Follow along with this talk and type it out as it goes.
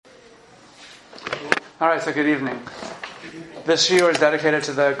All right, so good evening. This shiur is dedicated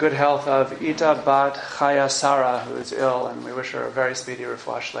to the good health of Ita Bat Chaya Sarah, who is ill, and we wish her a very speedy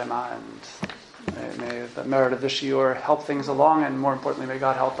refuah shlema, and may the merit of this shiur help things along, and more importantly, may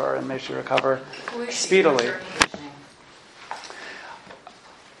God help her, and may she recover speedily.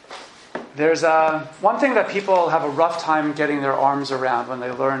 There's one thing that people have a rough time getting their arms around when they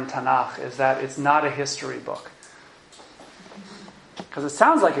learn Tanakh, is that it's not a history book. Because it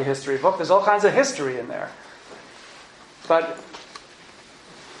sounds like a history book. There's all kinds of history in there. But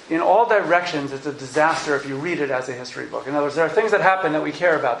in all directions, it's a disaster if you read it as a history book. In other words, there are things that happen that we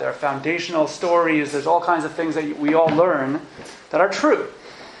care about. There are foundational stories. There's all kinds of things that we all learn that are true.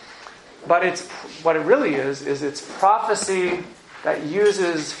 But what it really is it's prophecy that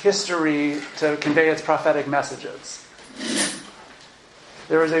uses history to convey its prophetic messages.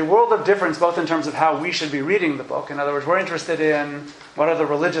 There is a world of difference both in terms of how we should be reading the book. In other words, we're interested in what are the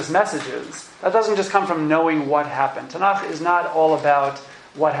religious messages. That doesn't just come from knowing what happened. Tanakh is not all about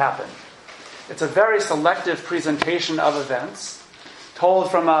what happened. It's a very selective presentation of events told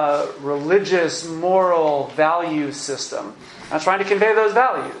from a religious, moral value system. I'm trying to convey those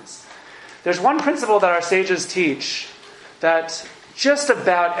values. There's one principle that our sages teach that just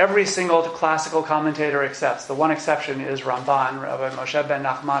about every single classical commentator accepts. The one exception is Ramban, Rabbi Moshe ben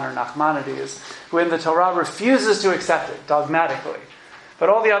Nachman or Nachmanides, who in the Torah refuses to accept it dogmatically. But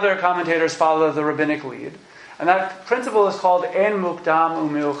all the other commentators follow the rabbinic lead. And that principle is called En Mukdam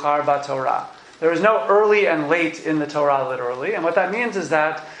U'Meuchar BaTorah. There is no early and late in the Torah, literally. And what that means is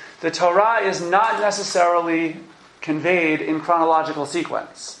that the Torah is not necessarily conveyed in chronological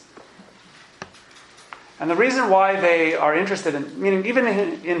sequence. And the reason why they are interested in, meaning even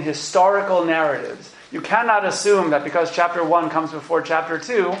in historical narratives, you cannot assume that because chapter 1 comes before chapter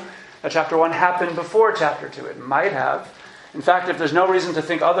 2, that chapter 1 happened before chapter 2. It might have. In fact, if there's no reason to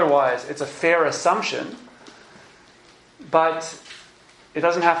think otherwise, it's a fair assumption. But it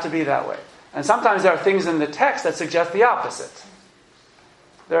doesn't have to be that way. And sometimes there are things in the text that suggest the opposite.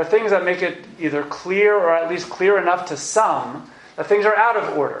 There are things that make it either clear or at least clear enough to some that things are out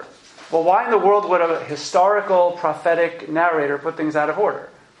of order. Well, why in the world would a historical, prophetic narrator put things out of order?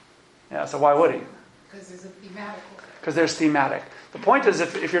 Yeah, so why would he? Because there's a thematic order. Because there's thematic. The point is,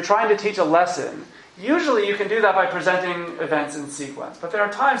 if you're trying to teach a lesson, usually you can do that by presenting events in sequence. But there are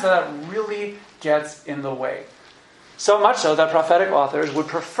times that really gets in the way. So much so that prophetic authors would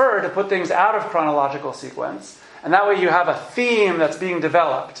prefer to put things out of chronological sequence, and that way you have a theme that's being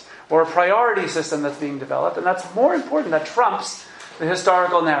developed, or a priority system that's being developed, and that's more important, that trumps the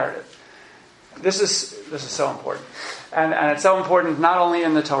historical narrative. This is so important. And it's so important not only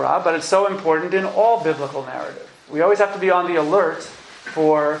in the Torah, but it's so important in all biblical narrative. We always have to be on the alert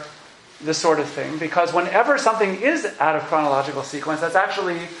for this sort of thing, because whenever something is out of chronological sequence, that's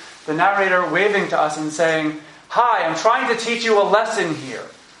actually the narrator waving to us and saying, "Hi, I'm trying to teach you a lesson here."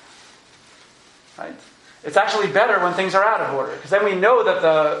 Right? It's actually better when things are out of order, because then we know that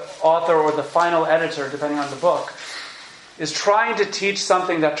the author or the final editor, depending on the book, is trying to teach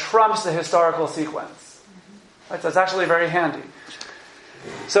something that trumps the historical sequence. Right? That's actually very handy.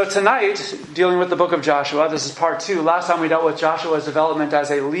 So tonight, dealing with the book of Joshua, this is part 2. Last time we dealt with Joshua's development as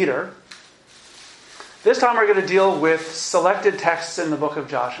a leader. This time we're going to deal with selected texts in the book of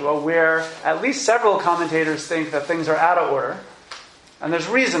Joshua where at least several commentators think that things are out of order. And there's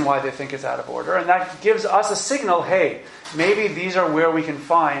reason why they think it's out of order. And that gives us a signal, hey, maybe these are where we can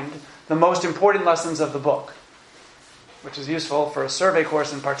find the most important lessons of the book. Which is useful for a survey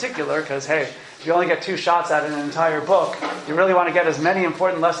course in particular, because, hey, if you only get 2 shots at an entire book, you really want to get as many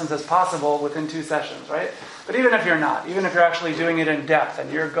important lessons as possible within 2 sessions, right? But even if you're not, even if you're actually doing it in depth,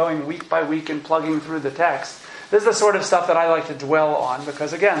 and you're going week by week and plugging through the text, this is the sort of stuff that I like to dwell on,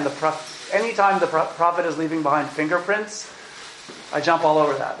 because, again, anytime the prophet is leaving behind fingerprints, I jump all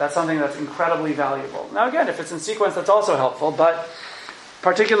over that. That's something that's incredibly valuable. Now, again, if it's in sequence, that's also helpful, but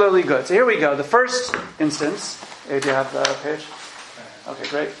particularly good. So here we go. The first instance. Do you have the page? Okay,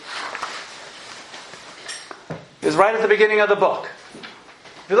 great. Is right at the beginning of the book.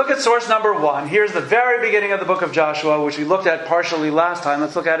 If you look at source number 1, here's the very beginning of the book of Joshua, which we looked at partially last time.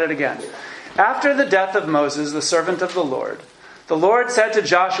 Let's look at it again. After the death of Moses, the servant of the Lord said to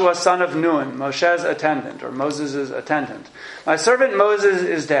Joshua, son of Nun, Moshe's attendant, or Moses' attendant, "My servant Moses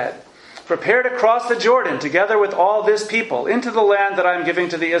is dead. Prepare to cross the Jordan together with all this people into the land that I am giving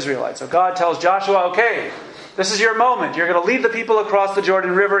to the Israelites." So God tells Joshua, okay, this is your moment. You're going to lead the people across the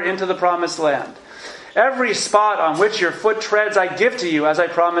Jordan River into the promised land. "Every spot on which your foot treads I give to you, as I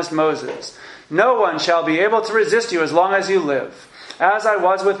promised Moses. No one shall be able to resist you as long as you live. As I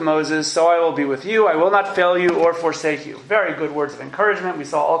was with Moses, so I will be with you. I will not fail you or forsake you." Very good words of encouragement. We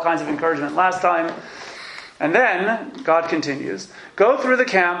saw all kinds of encouragement last time. And then, God continues, go through the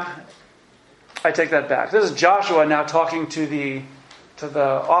camp. I take that back. This is Joshua now talking to the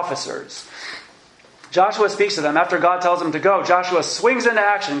officers. Joshua speaks to them. After God tells him to go, Joshua swings into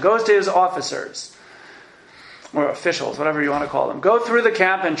action, goes to his officers, or officials, whatever you want to call them. Go through the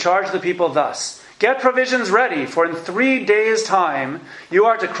camp and charge the people thus. Get provisions ready, for in 3 days' time you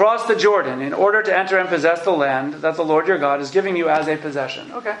are to cross the Jordan in order to enter and possess the land that the Lord your God is giving you as a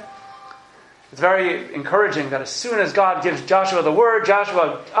possession. Okay. It's very encouraging that as soon as God gives Joshua the word,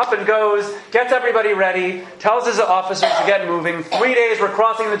 Joshua up and goes, gets everybody ready, tells his officers to get moving. 3 days we're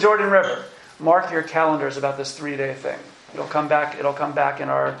crossing the Jordan River. Mark your calendars about this 3-day thing. It'll come back in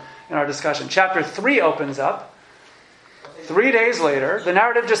our discussion. Chapter 3 opens up. 3 days later, the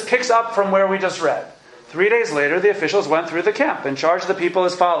narrative just picks up from where we just read. 3 days later, the officials went through the camp and charged the people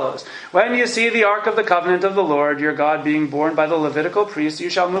as follows. When you see the ark of the covenant of the Lord, your God, being borne by the Levitical priests, you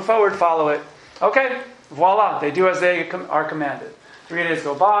shall move forward, follow it. Okay, voila, they do as they are commanded. 3 days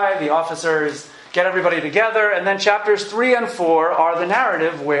go by, the officers get everybody together, and then chapters 3 and 4 are the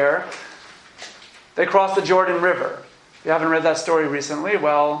narrative where they cross the Jordan River. If you haven't read that story recently,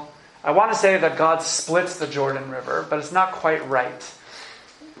 well, I want to say that God splits the Jordan River, but it's not quite right.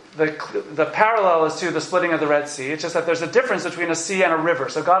 The parallel is to the splitting of the Red Sea. It's just that there's a difference between a sea and a river.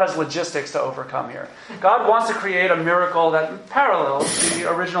 So God has logistics to overcome here. God wants to create a miracle that parallels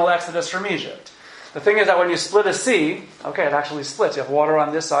the original Exodus from Egypt. The thing is that when you split a sea, okay, it actually splits. You have water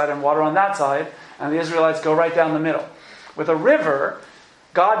on this side and water on that side, and the Israelites go right down the middle. With a river,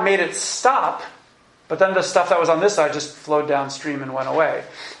 God made it stop, but then the stuff that was on this side just flowed downstream and went away.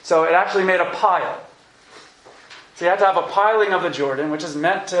 So it actually made a pile. So you had to have a piling of the Jordan, which is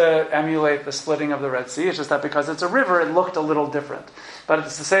meant to emulate the splitting of the Red Sea. It's just that because it's a river, it looked a little different. But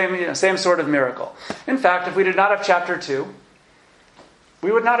it's the same sort of miracle. In fact, if we did not have chapter 2,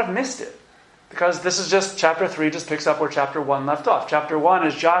 we would not have missed it. Because this is just, chapter 3 just picks up where chapter 1 left off. Chapter 1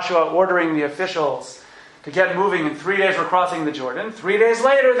 is Joshua ordering the officials to get moving. In 3 days we're crossing the Jordan. 3 days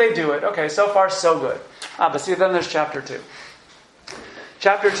later they do it. Okay, so far so good. But see, then there's chapter 2.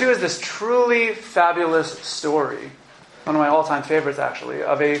 Chapter 2 is this truly fabulous story, one of my all-time favorites actually,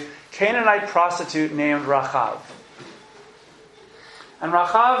 of a Canaanite prostitute named Rachav. And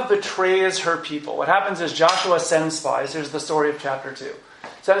Rachav betrays her people. What happens is Joshua sends spies. Here's the story of chapter 2.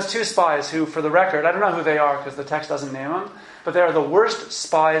 Sends 2 spies who, for the record, I don't know who they are because the text doesn't name them, but they are the worst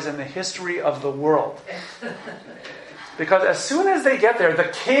spies in the history of the world. Because as soon as they get there,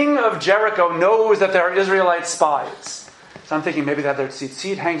 the king of Jericho knows that there are Israelite spies. So I'm thinking maybe they had their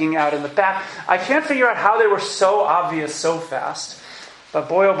tzitzit hanging out in the back. I can't figure out how they were so obvious so fast. But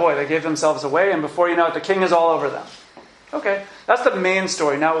boy, oh boy, they gave themselves away, and before you know it, the king is all over them. Okay, that's the main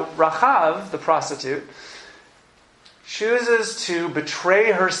story. Now, Rachav, the prostitute, chooses to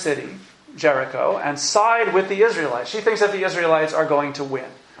betray her city, Jericho, and side with the Israelites. She thinks that the Israelites are going to win.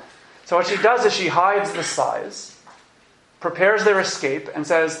 So what she does is she hides the spies, prepares their escape, and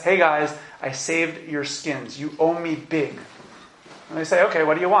says, hey guys, I saved your skins. You owe me big. And they say, okay,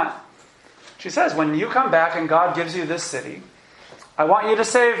 what do you want? She says, when you come back and God gives you this city, I want you to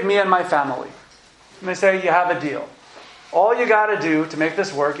save me and my family. And they say, you have a deal. All you got to do to make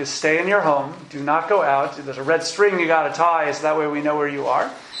this work is stay in your home. Do not go out. There's a red string you got to tie, so that way we know where you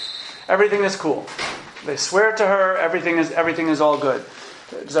are. Everything is cool. They swear to her. Everything is all good.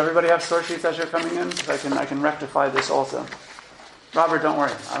 Does everybody have story sheets as you're coming in? Because I can rectify this also. Robert, don't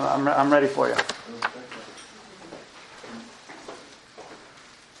worry. I'm ready for you.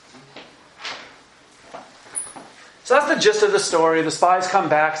 So that's the gist of the story. The spies come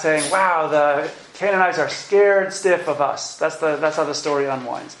back saying, wow, the Canaanites are scared stiff of us. That's how the story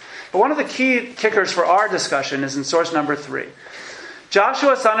unwinds. But one of the key kickers for our discussion is in source number 3.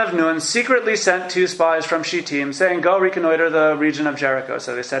 Joshua, son of Nun, secretly sent 2 spies from Shittim, saying, go reconnoiter the region of Jericho.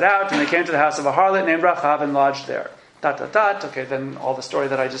 So they set out, and they came to the house of a harlot named Rachav and lodged there. ... Okay, then all the story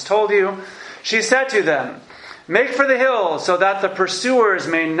that I just told you. She said to them, make for the hill, so that the pursuers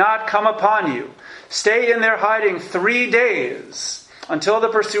may not come upon you. Stay in their hiding 3 days, until the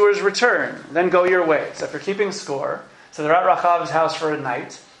pursuers return. Then go your way. So if you're keeping score, so they're at Rachav's house for a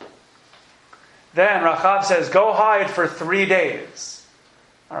night. Then Rachav says, go hide for 3 days.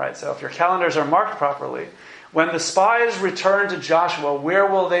 All right, so if your calendars are marked properly, when the spies return to Joshua, where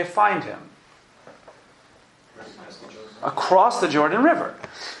will they find him? Across the Jordan River.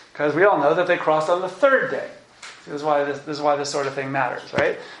 Because we all know that they crossed on the 3rd day. This is why this sort of thing matters,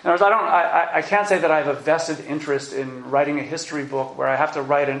 right? In other words, I can't say that I have a vested interest in writing a history book where I have to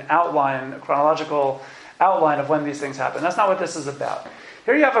write an outline, a chronological outline of when these things happen. That's not what this is about.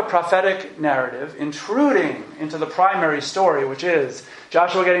 Here you have a prophetic narrative intruding into the primary story, which is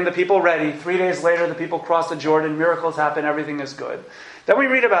Joshua getting the people ready. 3 days later, the people cross the Jordan. Miracles happen. Everything is good. Then we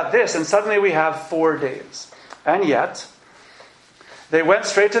read about this, and suddenly we have 4 days. And yet, they went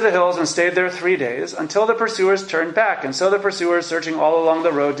straight to the hills and stayed there 3 days until the pursuers turned back. And so the pursuers, searching all along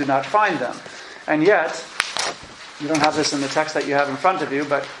the road, did not find them. And yet, you don't have this in the text that you have in front of you,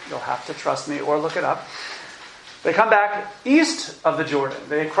 but you'll have to trust me or look it up. They come back east of the Jordan.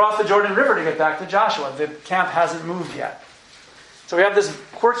 They cross the Jordan River to get back to Joshua. The camp hasn't moved yet. So we have this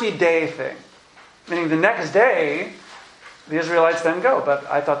quirky day thing. Meaning the next day, the Israelites then go. But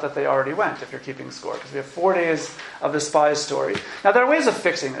I thought that they already went, if you're keeping score. Because we have 4 days of the spies story. Now there are ways of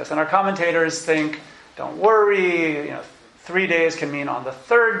fixing this. And our commentators think, don't worry, 3 days can mean on the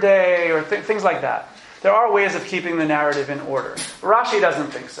 3rd day, or things like that. There are ways of keeping the narrative in order. Rashi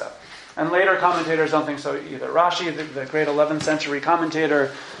doesn't think so. And later commentators don't think so either. Rashi, the great 11th century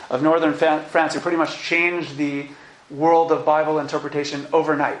commentator of northern France, who pretty much changed the world of Bible interpretation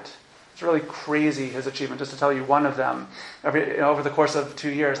overnight. It's really crazy, his achievement. Just to tell you one of them, over the course of 2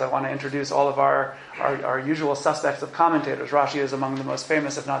 years, I want to introduce all of our usual suspects of commentators. Rashi is among the most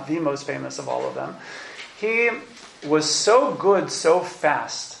famous, if not the most famous of all of them. He was so good, so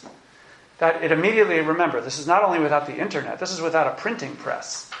fast, that it immediately, remember, this is not only without the internet, this is without a printing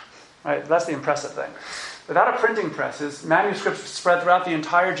press. Right? That's the impressive thing. Without a printing press, his manuscripts spread throughout the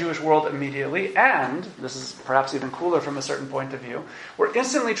entire Jewish world immediately, and, this is perhaps even cooler from a certain point of view, were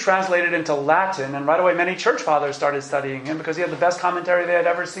instantly translated into Latin, and right away many church fathers started studying him because he had the best commentary they had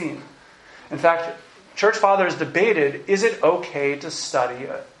ever seen. In fact, church fathers debated, is it okay to study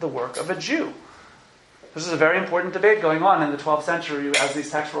the work of a Jew? This is a very important debate going on in the 12th century as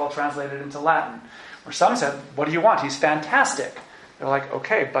these texts were all translated into Latin, where some said, what do you want? He's fantastic. They're like,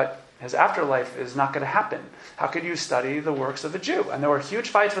 okay, but his afterlife is not going to happen. How could you study the works of a Jew? And there were huge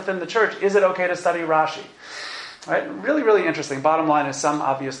fights within the church. Is it okay to study Rashi? Right? Really, really interesting. Bottom line is some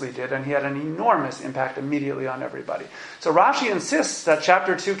obviously did, and he had an enormous impact immediately on everybody. So Rashi insists that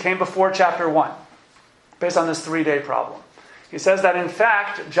chapter 2 came before chapter 1, based on this 3-day problem. He says that, in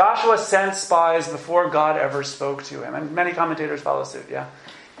fact, Joshua sent spies before God ever spoke to him. And many commentators follow suit, yeah?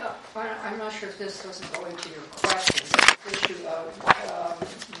 I'm not sure if this doesn't go into your question, the issue of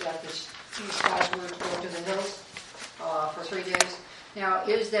that these spies were going to the hills for 3 days. Now,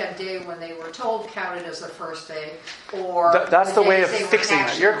 is that day when they were told counted as the first day, or that's the way of fixing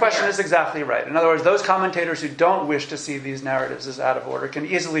it? Your question is exactly right. In other words, those commentators who don't wish to see these narratives as out of order can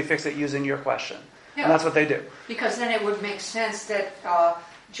easily fix it using your question. Yeah. And that's what they do. Because then it would make sense that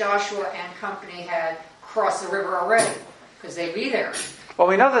Joshua and company had crossed the river already, because they'd be there. Well,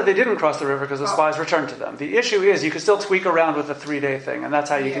 we know that they didn't cross the river because the spies returned to them. The issue is you can still tweak around with the 3-day thing, and that's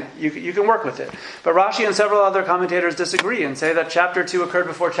how you can work with it. But Rashi and several other commentators disagree and say that chapter 2 occurred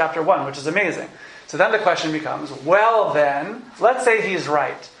before chapter 1, which is amazing. So then the question becomes, well then, let's say he's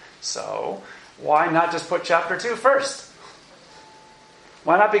right. So why not just put chapter 2 first?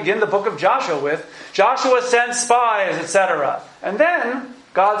 Why not begin the book of Joshua with, Joshua sent spies, etc. And then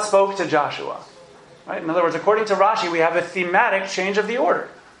God spoke to Joshua. Right? In other words, according to Rashi, we have a thematic change of the order.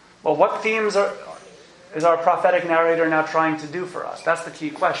 Well, what themes is our prophetic narrator now trying to do for us? That's the key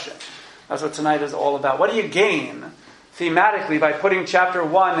question. That's what tonight is all about. What do you gain thematically by putting chapter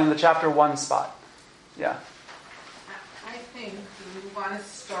 1 in the chapter 1 spot? Yeah. I think we want to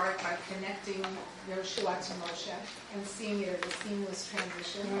start by connecting Yoshua to Moshe and seeing it as a seamless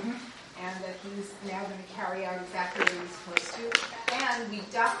transition. Mm-hmm. And that he's now going to carry out exactly what he's supposed to. And we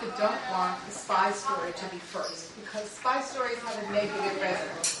don't want the spy story to be first, because spy stories have a negative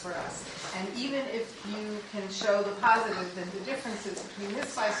resonance for us. And even if you can show the positives and the differences between this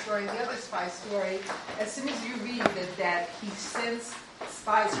spy story and the other spy story, as soon as you read that he sends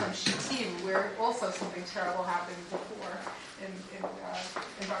spies from Shittim, where also something terrible happened before in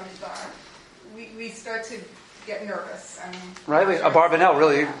Bamidbar, we start to get nervous. Rightly, Abarbanel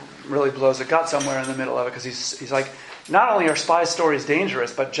really blows a gut somewhere in the middle of it, because he's like, not only are spy stories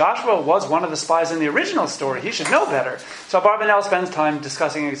dangerous, but Joshua was one of the spies in the original story. He should know better. So Abarbanel spends time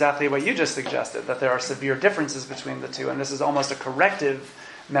discussing exactly what you just suggested, that there are severe differences between the two, and this is almost a corrective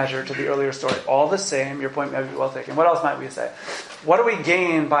measure to the earlier story. All the same, your point may be well taken. What else might we say? What do we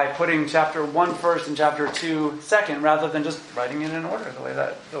gain by putting chapter 1 first and chapter 2 second, rather than just writing it in order the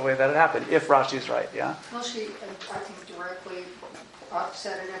way that it happened? If Rashi's right, yeah. Well, she, I think, directly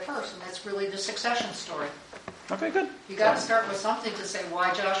said it at first, and that's really the succession story. Okay, good. You got to start with something to say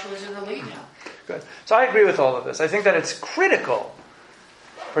why Joshua's in the lead now. Good. So I agree with all of this. I think that it's critical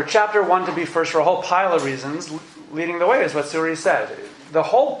for chapter 1 to be first for a whole pile of reasons. Leading the way is what Suri said. the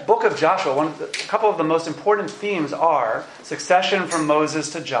whole book of Joshua, a couple of the most important themes are succession from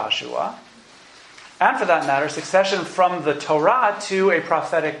Moses to Joshua, and for that matter, succession from the Torah to a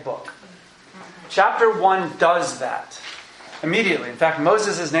prophetic book. Chapter 1 does that immediately. In fact,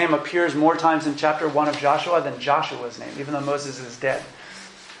 Moses' name appears more times in chapter 1 of Joshua than Joshua's name, even though Moses is dead.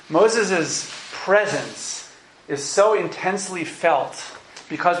 Moses' presence is so intensely felt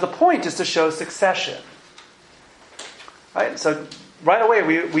because the point is to show succession. Right? So right away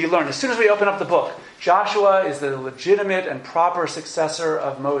we learn, as soon as we open up the book, Joshua is the legitimate and proper successor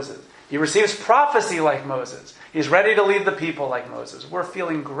of Moses. He receives prophecy like Moses. He's ready to lead the people like Moses. We're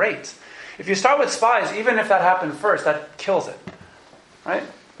feeling great. If you start with spies, even if that happened first, that kills it. Right?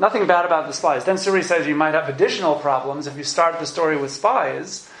 Nothing bad about the spies. Then Suri says you might have additional problems if you start the story with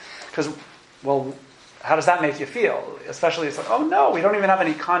spies, because, well, how does that make you feel? Especially it's like, oh no, we don't even have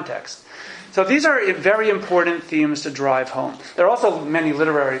any context. So these are very important themes to drive home. There are also many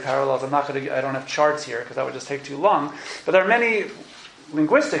literary parallels. I don't have charts here because that would just take too long. But there are many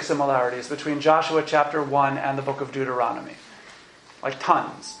linguistic similarities between Joshua chapter 1 and the book of Deuteronomy. Like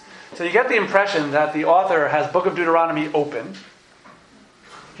tons. So you get the impression that the author has book of Deuteronomy open.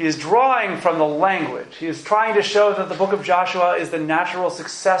 He is drawing from the language. He is trying to show that the book of Joshua is the natural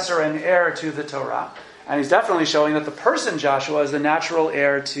successor and heir to the Torah. And he's definitely showing that the person Joshua is the natural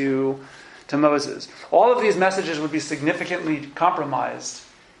heir to Moses. All of these messages would be significantly compromised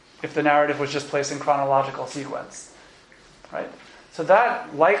if the narrative was just placed in chronological sequence. Right? So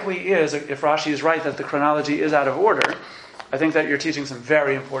that likely is, if Rashi is right that the chronology is out of order, I think that you're teaching some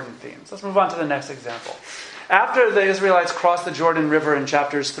very important themes. Let's move on to the next example. After the Israelites cross the Jordan River in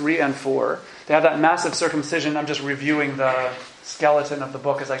chapters 3 and 4, they have that massive circumcision. I'm just reviewing the skeleton of the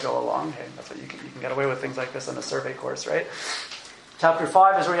book as I go along. Hey, that's what you can get away with things like this in a survey course, right? Chapter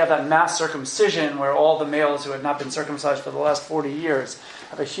 5 is where you have that mass circumcision where all the males who had not been circumcised for the last 40 years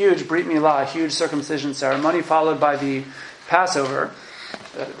have a huge Brit Milah, a huge circumcision ceremony, followed by the Passover.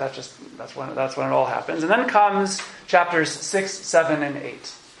 That's when it all happens. And then comes chapters 6, 7, and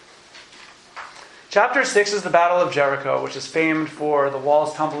 8. Chapter 6 is the Battle of Jericho, which is famed for the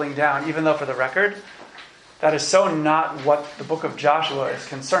walls tumbling down, even though, for the record, that is so not what the book of Joshua is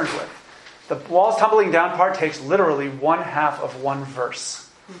concerned with. The walls tumbling down part takes literally 1/2 of one verse.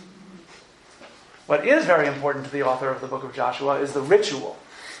 What is very important to the author of the book of Joshua is the ritual.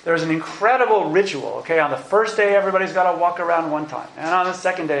 There's an incredible ritual. Okay, on the first day, everybody's got to walk around one time. And on the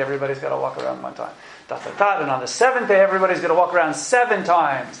second day, everybody's got to walk around one time. And on the seventh day, everybody's going to walk around 7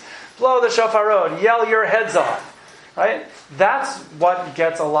 times. Blow the shofarot, yell your heads off. Right? That's what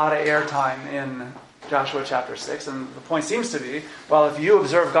gets a lot of airtime in Joshua chapter 6. And the point seems to be, well, if you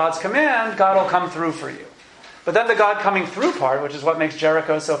observe God's command, God will come through for you. But then the God coming through part, which is what makes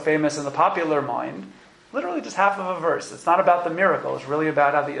Jericho so famous in the popular mind, literally just half of a verse. It's not about the miracle. It's really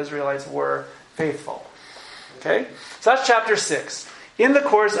about how the Israelites were faithful. Okay? So that's chapter 6. In the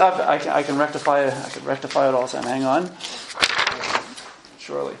course of... I can rectify it. I can rectify it all, Sam. Hang on.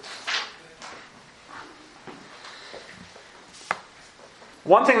 Surely.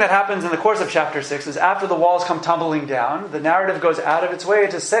 One thing that happens in the course of chapter 6 is after the walls come tumbling down, the narrative goes out of its way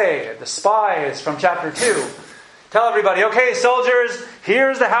to say, the spies from chapter 2 tell everybody, okay, soldiers,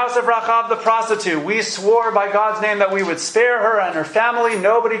 here's the house of Rahab the prostitute. We swore by God's name that we would spare her and her family.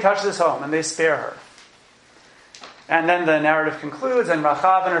 Nobody touch this home. And they spare her. And then the narrative concludes, and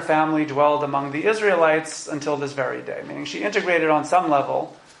Rahab and her family dwelled among the Israelites until this very day. Meaning she integrated on some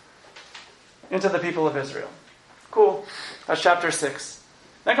level into the people of Israel. Cool. That's chapter 6.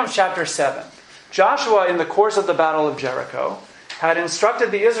 Then comes chapter 7. Joshua, in the course of the Battle of Jericho, had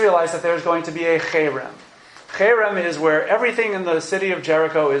instructed the Israelites that there's going to be a cherem. Cherem is where everything in the city of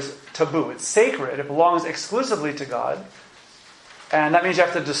Jericho is taboo. It's sacred. It belongs exclusively to God. And that means you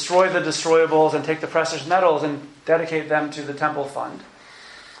have to destroy the destroyables and take the precious metals and dedicate them to the temple fund.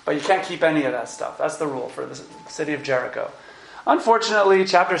 But you can't keep any of that stuff. That's the rule for the city of Jericho. Unfortunately,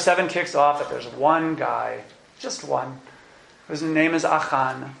 chapter 7 kicks off that there's one guy, just one, whose name is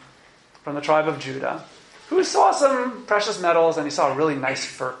Achan, from the tribe of Judah, who saw some precious metals and he saw a really nice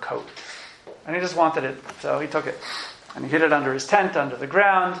fur coat. And he just wanted it, so he took it. And he hid it under his tent, under the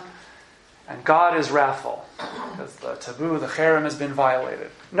ground. And God is wrathful, because the taboo, the cherem, has been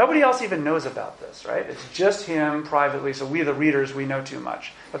violated. Nobody else even knows about this, right? It's just him privately, so we, the readers, we know too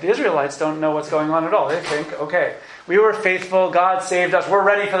much. But the Israelites don't know what's going on at all. They think, okay, we were faithful, God saved us, we're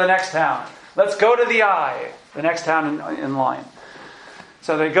ready for the next town. Let's go to the Ai, the next town in line.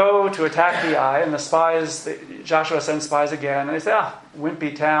 So they go to attack the Ai, and the spies, Joshua sends spies again, and they say,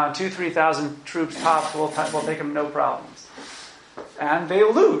 wimpy town, 2,000-3,000 troops tops, we'll take them no problems. And they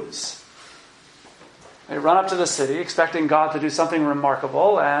lose. They run up to the city expecting God to do something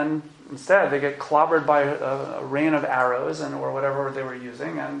remarkable, and instead they get clobbered by a rain of arrows or whatever they were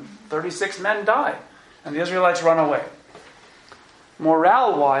using, and 36 men die, and the Israelites run away.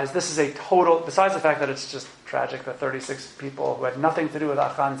 Morale-wise, this is a total, besides the fact that it's just tragic that 36 people who had nothing to do with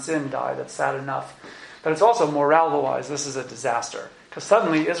Achan's sin died, that's sad enough, but it's also morale-wise, this is a disaster. Because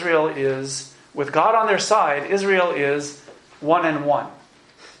suddenly Israel is, with God on their side, Israel is 1-1.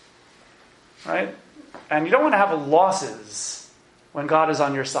 Right? And you don't want to have losses when God is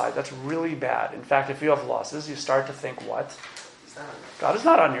on your side. That's really bad. In fact, if you have losses, you start to think, what? God is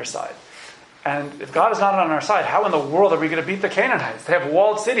not on your side. And if God is not on our side, how in the world are we going to beat the Canaanites? They have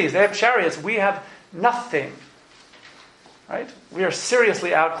walled cities. They have chariots. We have nothing. Right? We are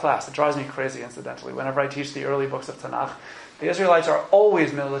seriously outclassed. It drives me crazy, incidentally. Whenever I teach the early books of Tanakh, the Israelites are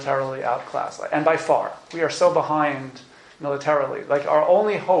always militarily outclassed. And by far. We are so behind militarily. Like, our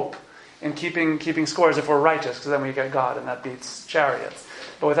only hope in keeping scores if we're righteous, because then we get God, and that beats chariots.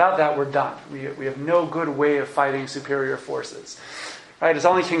 But without that, we're done. We have no good way of fighting superior forces. Right? It's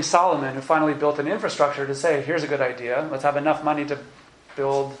only King Solomon who finally built an infrastructure to say, here's a good idea. Let's have enough money to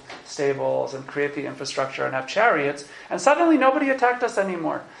build stables and create the infrastructure and have chariots. And suddenly nobody attacked us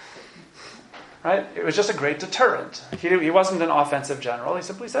anymore. Right? It was just a great deterrent. He wasn't an offensive general. He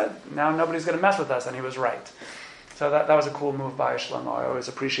simply said, now nobody's going to mess with us. And he was right. So that was a cool move by Shlomo. I always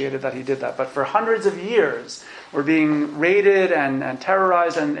appreciated that he did that. But for hundreds of years, we're being raided and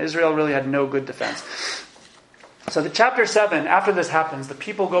terrorized, and Israel really had no good defense. So the chapter 7, after this happens, the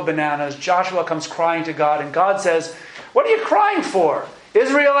people go bananas. Joshua comes crying to God, and God says, what are you crying for?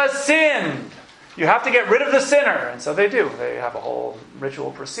 Israel has sinned. You have to get rid of the sinner. And so they do. They have a whole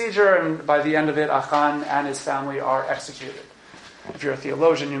ritual procedure, and by the end of it, Achan and his family are executed. If you're a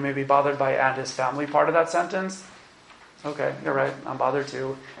theologian, you may be bothered by and his family part of that sentence. Okay, you're right. I'm bothered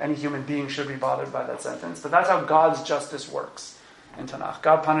too. Any human being should be bothered by that sentence. But that's how God's justice works in Tanakh.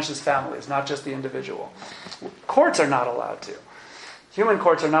 God punishes families, not just the individual. Courts are not allowed to. Human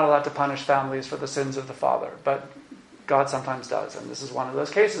courts are not allowed to punish families for the sins of the father. But God sometimes does. And this is one of those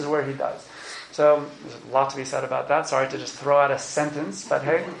cases where he does. So there's a lot to be said about that. Sorry to just throw out a sentence. But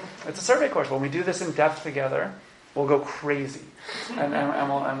hey, it's a survey course. When we do this in depth together, we'll go crazy.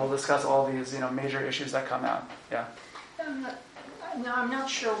 And we'll discuss all these major issues that come out. Yeah. No, I'm not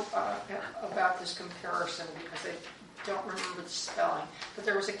sure about this comparison because I don't remember the spelling. But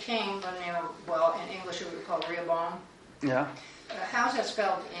there was a king by the name of, in English we would call Rehoboam. Yeah. How's that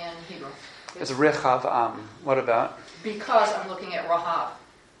spelled in Hebrew? It's Rechavam. What about? Because I'm looking at Rahab.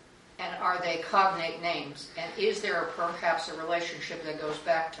 And are they cognate names? And is there perhaps a relationship that goes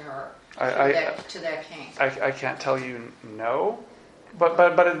back to her, to that king? I can't tell you no. But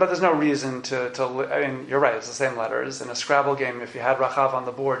there's no reason to. I mean, you're right. It's the same letters. In a Scrabble game, if you had Rachav on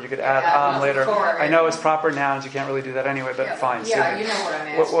the board, you could add later. I know it's proper nouns. You can't really do that anyway. But fine. Yeah, you know what I'm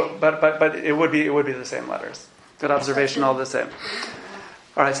asking. But it would be the same letters. Good observation. All the same.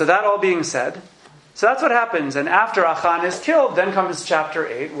 All right. So that all being said, so that's what happens. And after Achan is killed, then comes chapter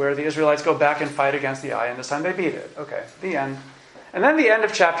 8, where the Israelites go back and fight against the Ai, and this time they beat it. Okay. The end. And then the end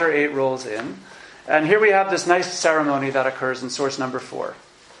of chapter 8 rolls in. And here we have this nice ceremony that occurs in source number 4.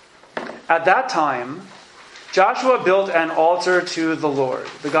 At that time, Joshua built an altar to the Lord,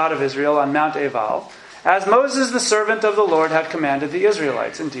 the God of Israel, on Mount Ebal, as Moses, the servant of the Lord, had commanded the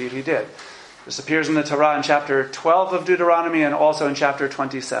Israelites. Indeed, he did. This appears in the Torah in chapter 12 of Deuteronomy and also in chapter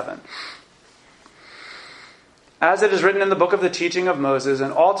 27. As it is written in the book of the teaching of Moses,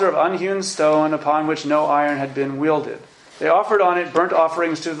 an altar of unhewn stone upon which no iron had been wielded. They offered on it burnt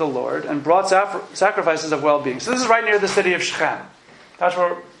offerings to the Lord and brought sacrifices of well-being. So this is right near the city of Shechem. That's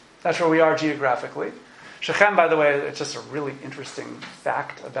where we are geographically. Shechem, by the way, it's just a really interesting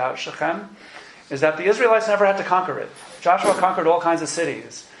fact about Shechem, is that the Israelites never had to conquer it. Joshua conquered all kinds of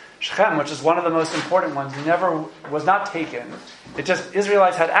cities. Shechem, which is one of the most important ones, was not taken. It just,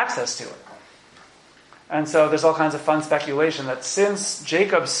 Israelites had access to it. And so there's all kinds of fun speculation that since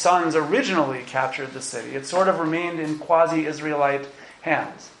Jacob's sons originally captured the city, it sort of remained in quasi-Israelite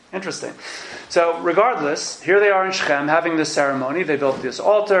hands. Interesting. So regardless, here they are in Shechem having this ceremony. They built this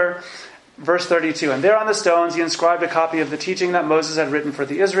altar. Verse 32, and there on the stones he inscribed a copy of the teaching that Moses had written for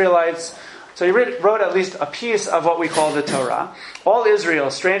the Israelites. So he wrote at least a piece of what we call the Torah. All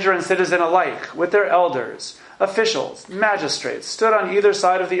Israel, stranger and citizen alike, with their elders, officials, magistrates, stood on either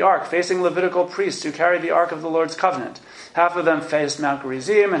side of the ark, facing Levitical priests who carried the ark of the Lord's covenant. Half of them faced Mount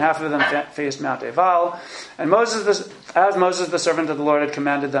Gerizim, and half of them faced Mount Ebal. And as Moses, the servant of the Lord, had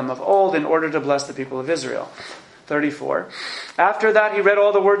commanded them of old, in order to bless the people of Israel. 34. After that, he read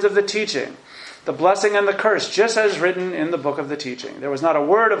all the words of the teaching. the blessing and the curse, just as written in the book of the teaching. There was not a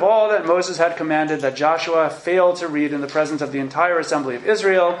word of all that Moses had commanded that Joshua failed to read in the presence of the entire assembly of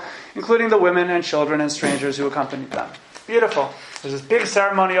Israel, including the women and children and strangers who accompanied them. Beautiful. There's this big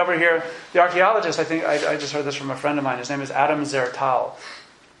ceremony over here. The archaeologist, I think, I just heard this from a friend of mine. His name is Adam Zertal.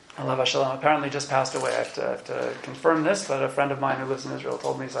 Alav Shalom, apparently just passed away. I have to confirm this, but a friend of mine who lives in Israel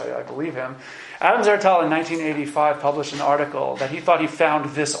told me, so I believe him. Adam Zertal in 1985 published an article that he thought he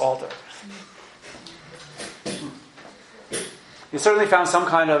found this altar. He certainly found some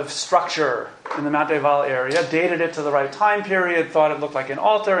kind of structure in the Mount Eval area, dated it to the right time period, thought it looked like an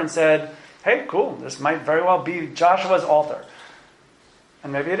altar, and said, hey, cool, this might very well be Joshua's altar.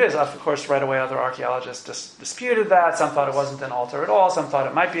 And maybe it is. Of course, right away other archaeologists disputed that. Some thought it wasn't an altar at all. Some thought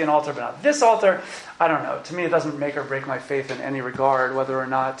it might be an altar, but not this altar. I don't know. To me, it doesn't make or break my faith in any regard, whether or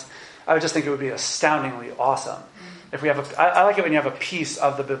not. I would just think it would be astoundingly awesome. If we have I like it when you have a piece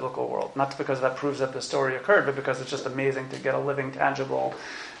of the biblical world. Not because that proves that the story occurred, but because it's just amazing to get a living, tangible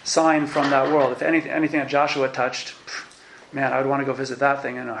sign from that world. If anything that Joshua touched, man, I would want to go visit that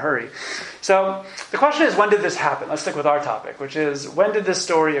thing in a hurry. So the question is, when did this happen? Let's stick with our topic, which is, when did this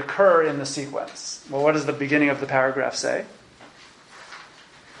story occur in the sequence? Well, what does the beginning of the paragraph say?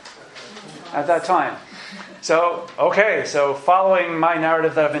 At that time. So, okay, so following my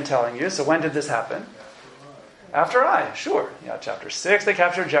narrative that I've been telling you, so when did this happen? After Ai, sure. Yeah, chapter 6, they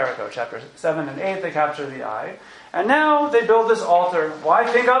capture Jericho. Chapter 7 and 8, they capture the Ai. And now they build this altar. Why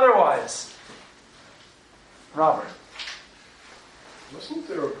think otherwise? Robert. Wasn't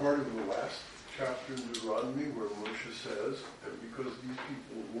there a part of the last chapter in Deuteronomy where Moshe says that because these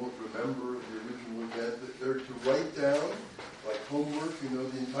people won't remember the original event, that they're to write down, like homework,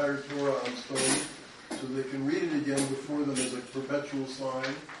 the entire Torah on stone, so they can read it again before them as a perpetual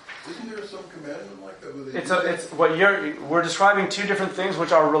sign? Isn't there some commandment like that? We're describing two different things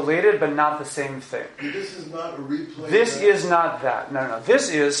which are related but not the same thing. This is not a replay. This is not that. No.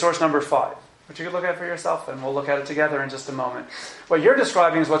 This is source number 5, which you can look at for yourself, and we'll look at it together in just a moment. What you're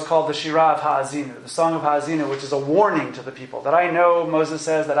describing is what's called the Shirah of Ha'azinu, the Song of Ha'azinu, which is a warning to the people that I know Moses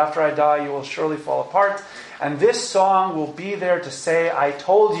says that after I die you will surely fall apart, and this song will be there to say, I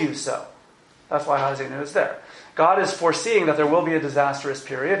told you so. That's why Ha'azinu is there. God is foreseeing that there will be a disastrous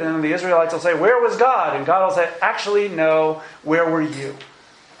period, and then the Israelites will say, where was God? And God will say, actually, no, where were you?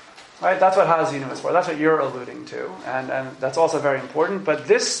 Right? That's what Ha'azinu is for. That's what you're alluding to, and that's also very important. But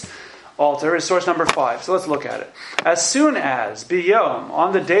this altar is source number 5, so let's look at it. As soon as, biyom,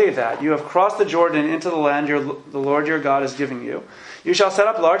 on the day that you have crossed the Jordan into the land the Lord your God is giving you, you shall set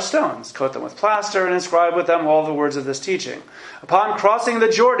up large stones, coat them with plaster, and inscribe with them all the words of this teaching. Upon crossing the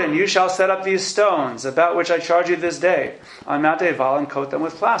Jordan, you shall set up these stones, about which I charge you this day, on Mount Eval, and coat them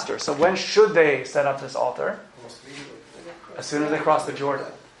with plaster. So when should they set up this altar? As soon as they cross the Jordan.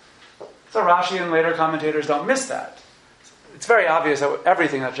 So Rashi and later commentators don't miss that. It's very obvious that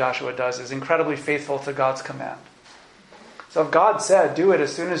everything that Joshua does is incredibly faithful to God's command. So if God said, do it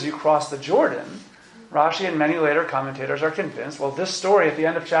as soon as you cross the Jordan, Rashi and many later commentators are convinced, well, this story at the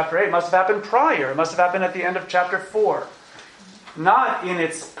end of chapter 8 must have happened prior. It must have happened at the end of chapter 4. Not in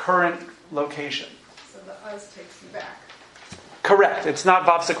its current location. So the us takes you back. Correct. It's not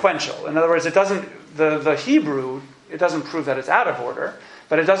vav sequential. In other words, it doesn't, the Hebrew, it doesn't prove that it's out of order,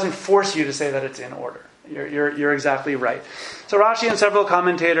 but it doesn't force you to say that it's in order. You're exactly right. So Rashi and several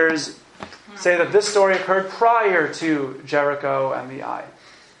commentators say that this story occurred prior to Jericho and the Ai,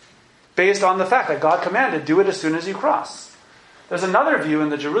 based on the fact that God commanded, do it as soon as you cross. There's another view in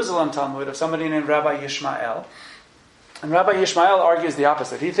the Jerusalem Talmud of somebody named Rabbi Yishmael. And Rabbi Yishmael argues the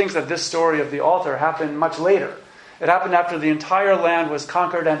opposite. He thinks that this story of the altar happened much later. It happened after the entire land was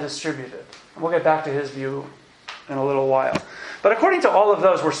conquered and distributed. And we'll get back to his view in a little while. But according to all of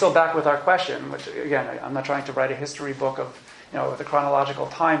those, we're still back with our question, which, again, I'm not trying to write a history book of, with a chronological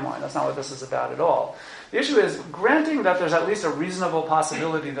timeline. That's not what this is about at all. The issue is, granting that there's at least a reasonable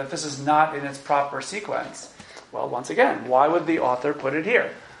possibility that this is not in its proper sequence, well, once again, why would the author put it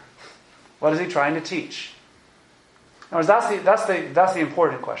here? What is he trying to teach? In other words, that's the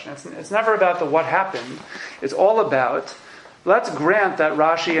important question. It's never about the what happened. It's all about, let's grant that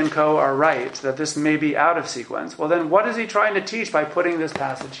Rashi and co. are right, that this may be out of sequence. Well, then what is he trying to teach by putting this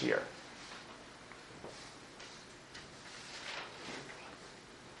passage here?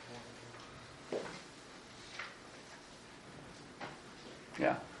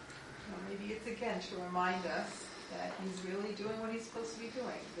 Yeah. Well, maybe it's again to remind us that he's really doing what he's supposed to be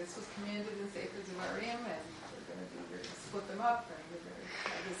doing. This was commanded in Sefer Devarim, and we're going to split them up, and we're going to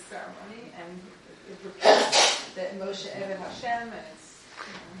have this ceremony, and it repeats that Moshe Eved Hashem, and it's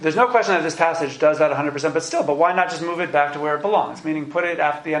There's no question that this passage does that 100%, but why not just move it back to where it belongs? Meaning put it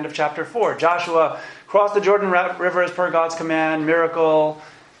at the end of chapter 4. Joshua crossed the Jordan River as per God's command, miracle.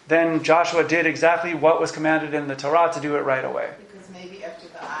 Then Joshua did exactly what was commanded in the Torah to do it right away. Because maybe after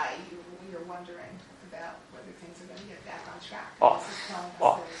the eye, you're wondering about whether things are going to get back on track. Oh. This is telling us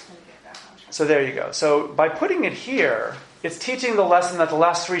Oh. that it's going to get back on track. So there you go. So by putting it here, it's teaching the lesson that the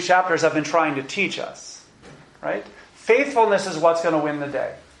last 3 chapters have been trying to teach us. Right? Faithfulness is what's going to win the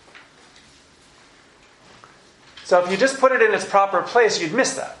day. So if you just put it in its proper place, you'd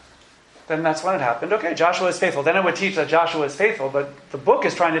miss that. Then that's when it happened. Okay, Joshua is faithful. Then it would teach that Joshua is faithful, but the book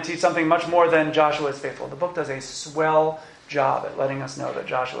is trying to teach something much more than Joshua is faithful. The book does a swell job at letting us know that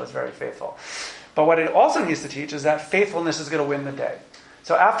Joshua is very faithful. But what it also needs to teach is that faithfulness is going to win the day.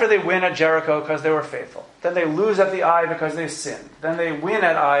 So after they win at Jericho because they were faithful, then they lose at the Eye because they sinned, then they win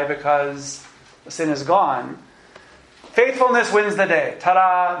at Eye because the sin is gone, faithfulness wins the day.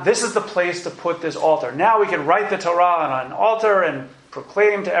 Ta-da! This is the place to put this altar. Now we can write the Torah on an altar and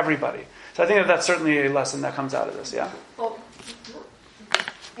proclaim to everybody. So I think that's certainly a lesson that comes out of this, yeah? Well,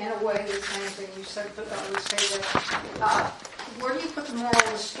 in a way, the same thing you said, but I would say that, where do you put the moral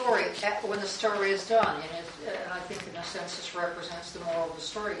of the story when the story is done? And I think, in a sense, this represents the moral of the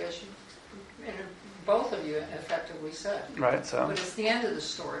story, as both of you effectively said. Right, so... But it's the end of the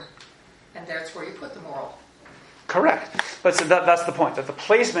story, and that's where you put the moral. Correct. But so that's the point, that the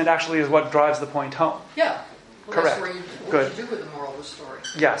placement actually is what drives the point home. Yeah. Well, Correct. That's where you, Good. what you do with the moral of the story.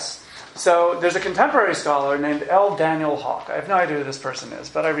 Yes. So there's a contemporary scholar named L. Daniel Hawk. I have no idea who this person is,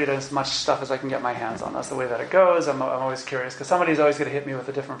 but I read as much stuff as I can get my hands on. That's the way that it goes. I'm always curious because somebody's always going to hit me with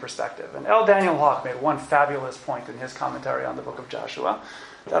a different perspective. And L. Daniel Hawk made one fabulous point in his commentary on the book of Joshua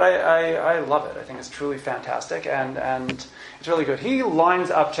that I love it. I think it's truly fantastic and it's really good. He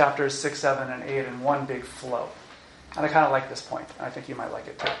lines up chapters 6, 7, and 8 in one big flow. And I kind of like this point. I think you might like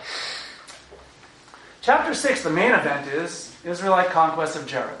it too. Chapter 6, the main event is Israelite conquest of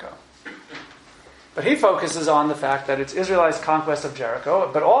Jericho. But he focuses on the fact that it's Israelites' conquest of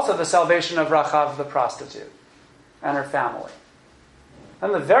Jericho, but also the salvation of Rachav the prostitute and her family.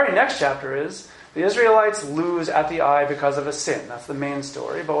 And the very next chapter is the Israelites lose at the Eye because of a sin. That's the main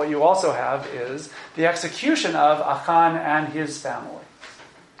story. But what you also have is the execution of Achan and his family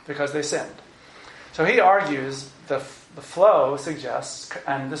because they sinned. So he argues the flow suggests,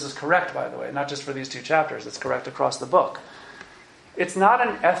 and this is correct, by the way, not just for these 2 chapters, it's correct across the book. It's not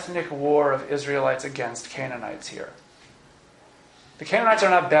an ethnic war of Israelites against Canaanites here. The Canaanites are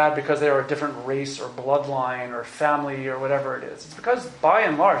not bad because they are a different race or bloodline or family or whatever it is. It's because, by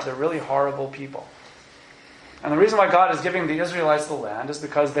and large, they're really horrible people. And the reason why God is giving the Israelites the land is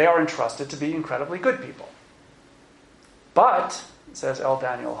because they are entrusted to be incredibly good people. But, says L.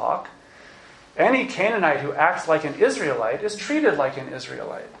 Daniel Hawk, any Canaanite who acts like an Israelite is treated like an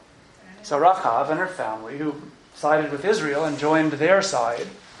Israelite. So Rachav and her family, who sided with Israel and joined their side,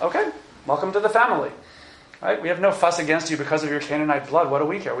 okay, welcome to the family. Right? We have no fuss against you because of your Canaanite blood. What do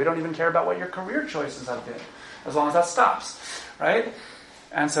we care? We don't even care about what your career choices have been, as long as that stops. Right?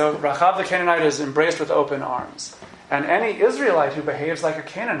 And so Rachav the Canaanite is embraced with open arms. And any Israelite who behaves like a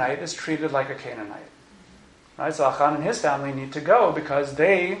Canaanite is treated like a Canaanite. Right? So Achan and his family need to go because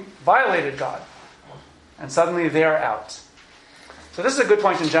they violated God. And suddenly they're out. So this is a good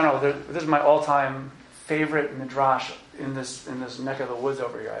point in general. This is my all-time favorite midrash in this neck of the woods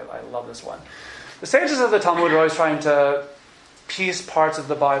over here. I love this one. The sages of the Talmud are always trying to piece parts of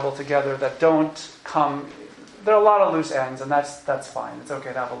the Bible together that don't come... There are a lot of loose ends, and that's fine. It's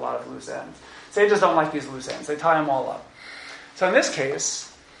okay to have a lot of loose ends. Sages don't like these loose ends. They tie them all up. So in this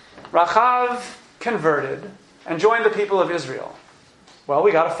case, Rachav converted and joined the people of Israel. Well,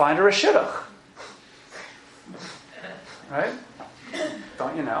 we got to find her a shidduch. Right?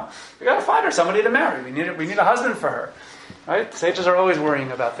 Don't you know? We got to find her somebody to marry. We need a husband for her. Right? Sages are always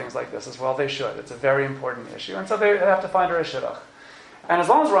worrying about things like this as well. They should. It's a very important issue. And so they have to find her a shidduch. And as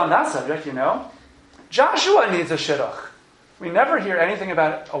long as we're on that subject, Joshua needs a shidduch. We never hear anything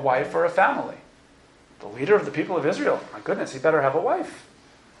about a wife or a family. The leader of the people of Israel, my goodness, he better have a wife.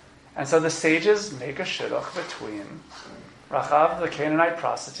 And so the sages make a shidduch between Rachav, the Canaanite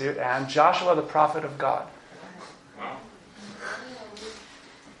prostitute, and Joshua, the prophet of God.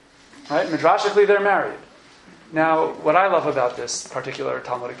 Right? Midrashically, they're married. Now, what I love about this particular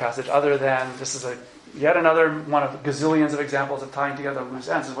Talmudic passage, other than this is yet another one of gazillions of examples of tying together loose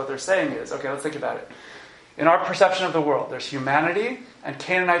ends, is what they're saying is, okay, let's think about it. In our perception of the world, there's humanity, and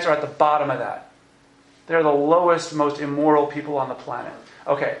Canaanites are at the bottom of that. They're the lowest, most immoral people on the planet.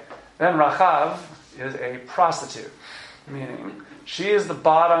 Okay, then Rachav is a prostitute, meaning she is the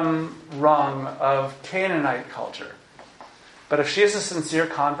bottom rung of Canaanite culture. But if she is a sincere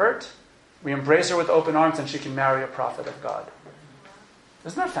convert, we embrace her with open arms and she can marry a prophet of God.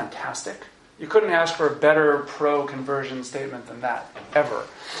 Isn't that fantastic? You couldn't ask for a better pro-conversion statement than that, ever.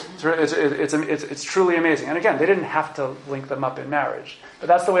 It's truly amazing. And again, they didn't have to link them up in marriage. But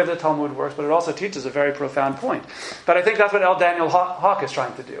that's the way the Talmud works, but it also teaches a very profound point. But I think that's what L. Daniel Hawk is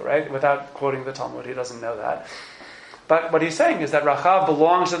trying to do, right? Without quoting the Talmud, he doesn't know that. But what he's saying is that Rachav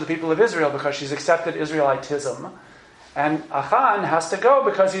belongs to the people of Israel because she's accepted Israelitism, and Achan has to go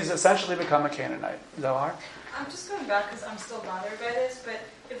because he's essentially become a Canaanite. Zohar? I'm just going back because I'm still bothered by this, but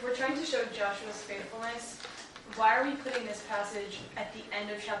if we're trying to show Joshua's faithfulness, why are we putting this passage at the end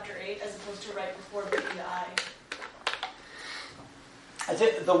of chapter 8 as opposed to right before breaking the eye? I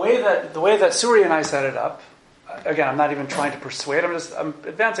think the way that Suri and I set it up, again, I'm not even trying to persuade. I'm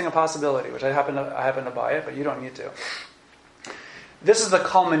advancing a possibility, which I happen to buy it, but you don't need to. This is the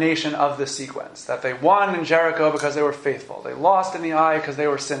culmination of the sequence, that they won in Jericho because they were faithful. They lost in the eye because they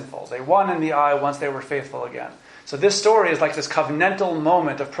were sinful. They won in the eye once they were faithful again. So this story is like this covenantal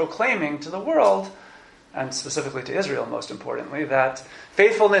moment of proclaiming to the world, and specifically to Israel most importantly, that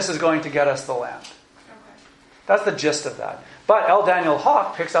faithfulness is going to get us the land. Okay. That's the gist of that. But L. Daniel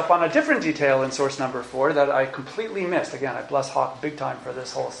Hawk picks up on a different detail in source number 4 that I completely missed. Again, I bless Hawk big time for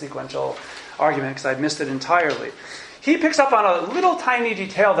this whole sequential argument because I missed it entirely. He picks up on a little tiny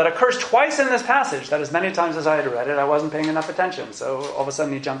detail that occurs twice in this passage, that as many times as I had read it, I wasn't paying enough attention, so all of a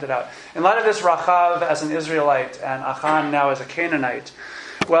sudden he jumped it out. In light of this Rachav as an Israelite and Achan now as a Canaanite,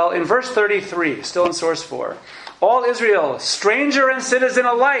 well, in verse 33, still in source 4, all Israel, stranger and citizen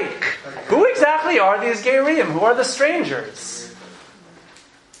alike. Who exactly are these Gerim? Who are the strangers?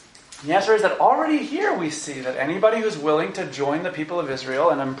 The answer is that already here we see that anybody who's willing to join the people of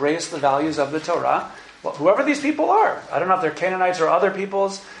Israel and embrace the values of the Torah, well, whoever these people are, I don't know if they're Canaanites or other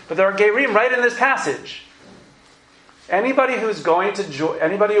peoples, but there are Gerim right in this passage. Anybody who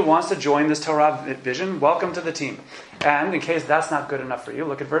wants to join this Torah vision, welcome to the team. And in case that's not good enough for you,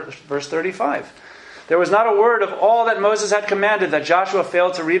 look at verse 35. There was not a word of all that Moses had commanded that Joshua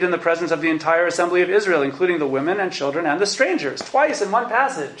failed to read in the presence of the entire assembly of Israel, including the women and children and the strangers, twice in one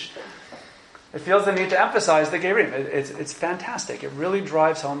passage. It feels the need to emphasize the Gerim. It's fantastic. It really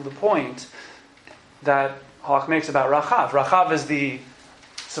drives home the point that Hawk makes about Rachav. Rachav is the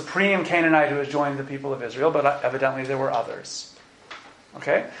supreme Canaanite who has joined the people of Israel, but evidently there were others.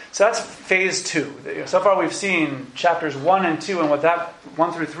 Okay? So that's phase 2. So far we've seen chapters 1 and 2 and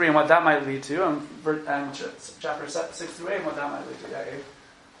 1 through 3 and what that might lead to, and chapters 6 through 8 and what that might lead to. Yeah, Abe?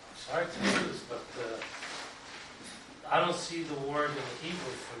 Sorry to do this, but I don't see the word in the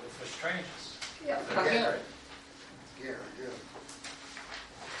Hebrew for strangers. Yeah,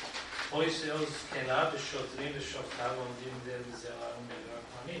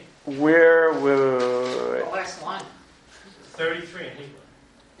 Where? the last line. 33 in Hebrew.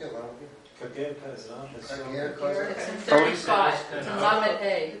 It's in 35. It's in Lamed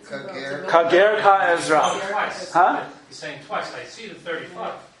A. Kager Ka-Ezra. Twice. Huh? He's saying twice. I see the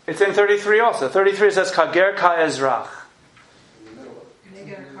 35. It's in 33 also. 33 says Kager Ka-Ezra.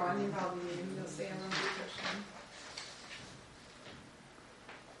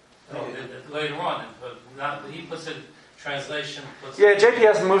 No, later on, but not, he puts it, translation puts Yeah,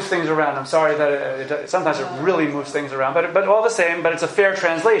 JPS moves things around. I'm sorry that sometimes it really moves things around, but all the same, but it's a fair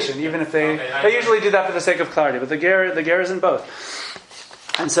translation, even if they usually do that for the sake of clarity, but the ger is in both.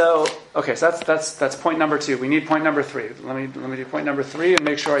 And so, okay, so that's point number 2. We need point number 3. Let me do point number 3 and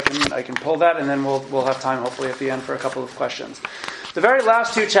make sure I can pull that, and then we'll have time hopefully at the end for a couple of questions. The very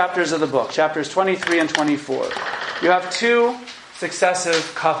last 2 chapters of the book, chapters 23 and 24, you have 2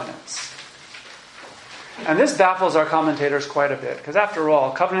 successive covenants. And this baffles our commentators quite a bit, because after all,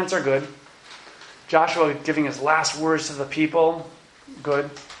 covenants are good. Joshua giving his last words to the people,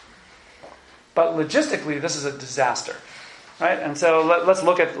 good. But logistically, this is a disaster. Right? And so let's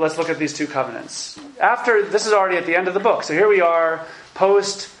look at these 2 covenants. This is already at the end of the book. So here we are,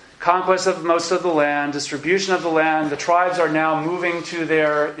 post conquest of most of the land, distribution of the land. The tribes are now moving to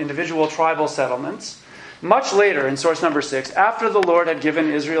their individual tribal settlements. Much later, in source number 6, after the Lord had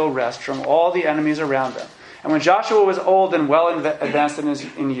given Israel rest from all the enemies around them, and when Joshua was old and well advanced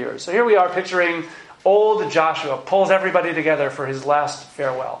in years. So here we are picturing old Joshua pulls everybody together for his last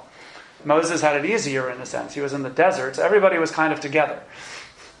farewell. Moses had it easier in a sense. He was in the desert, so everybody was kind of together.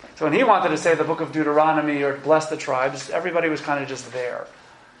 So when he wanted to say the book of Deuteronomy or bless the tribes, everybody was kind of just there.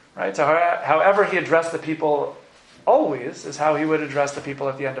 Right? So however he addressed the people always is how he would address the people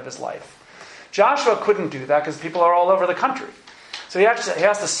at the end of his life. Joshua couldn't do that because people are all over the country. So he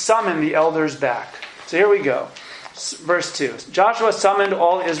has to summon the elders back. So here we go. Verse 2. Joshua summoned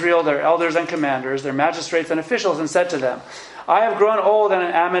all Israel, their elders and commanders, their magistrates and officials, and said to them, I have grown old and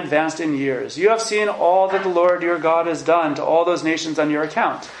am advanced in years. You have seen all that the Lord your God has done to all those nations on your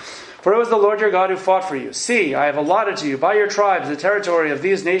account. For it was the Lord your God who fought for you. See, I have allotted to you by your tribes the territory of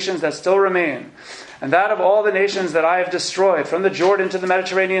these nations that still remain, and that of all the nations that I have destroyed, from the Jordan to the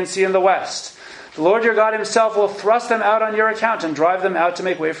Mediterranean Sea in the west. The Lord your God himself will thrust them out on your account and drive them out to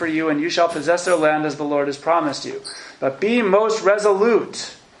make way for you, and you shall possess their land as the Lord has promised you. But be most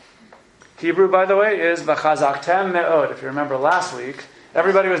resolute. Hebrew, by the way, is v'chazaktem me'od. If you remember last week,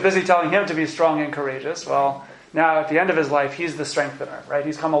 everybody was busy telling him to be strong and courageous. Well, now at the end of his life, he's the strengthener, right?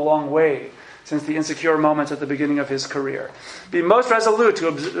 He's come a long way since the insecure moments at the beginning of his career. Be most resolute to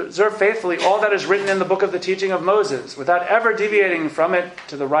observe faithfully all that is written in the book of the teaching of Moses, without ever deviating from it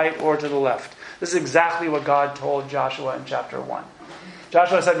to the right or to the left. This is exactly what God told Joshua in chapter 1.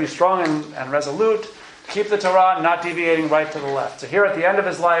 Joshua said, be strong and resolute, keep the Torah, not deviating right to the left. So here at the end of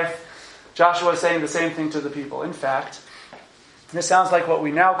his life, Joshua is saying the same thing to the people. In fact, this sounds like what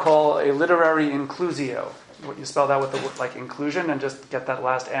we now call a literary inclusio. What you spell that with the like inclusion and just get that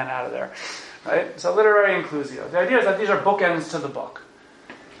last N out of there. Right? So literary inclusio. The idea is that these are bookends to the book.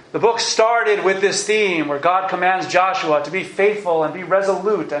 The book started with this theme where God commands Joshua to be faithful and be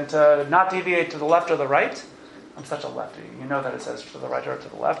resolute and to not deviate to the left or the right. I'm such a lefty. You know that it says to the right or to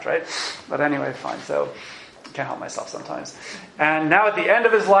the left, right? But anyway, fine. So I can't help myself sometimes. And now at the end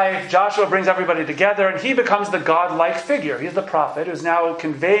of his life, Joshua brings everybody together and he becomes the God-like figure. He's the prophet who's now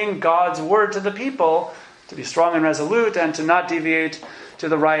conveying God's word to the people to be strong and resolute and to not deviate to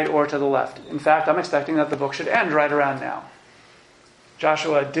the right or to the left. In fact, I'm expecting that the book should end right around now.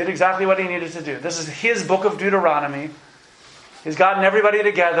 Joshua did exactly what he needed to do. This is his book of Deuteronomy. He's gotten everybody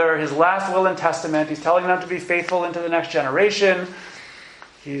together, his last will and testament. He's telling them to be faithful into the next generation.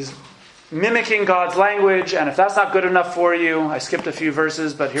 He's mimicking God's language, and if that's not good enough for you, I skipped a few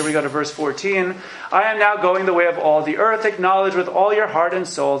verses, but here we go to verse 14. I am now going the way of all the earth. Acknowledge with all your heart and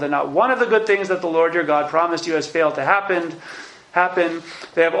soul that not one of the good things that the Lord your God promised you has failed to happen.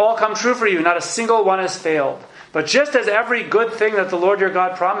 They have all come true for you. Not a single one has failed. But just as every good thing that the Lord your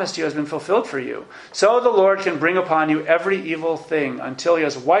God promised you has been fulfilled for you, so the Lord can bring upon you every evil thing until he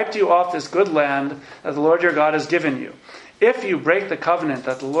has wiped you off this good land that the Lord your God has given you. If you break the covenant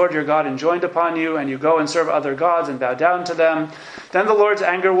that the Lord your God enjoined upon you, and you go and serve other gods and bow down to them, then the Lord's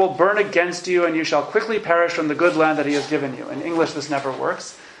anger will burn against you, and you shall quickly perish from the good land that he has given you. In English, this never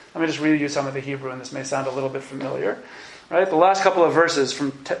works. Let me just read you some of the Hebrew, and this may sound a little bit familiar. Right? The last couple of verses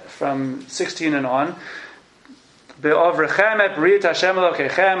from 16 and on. Be'ovrechem et brit Hashem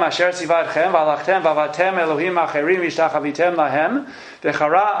Elokeichem asher tziva etchem v'halachtem v'avatem Elohim acherim v'ishtachavtem lahem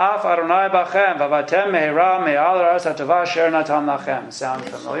v'chara af Adonai bachem v'avatem mehera me'al ha'aretz hatova asher natan lachem. Sound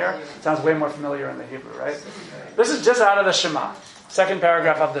familiar? Sounds way more familiar in the Hebrew, right? This is just out of the Shema. Second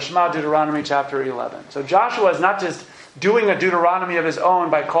paragraph of the Shema, Deuteronomy chapter 11. So Joshua is not just doing a Deuteronomy of his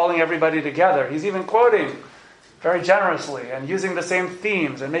own by calling everybody together. He's even quoting very generously and using the same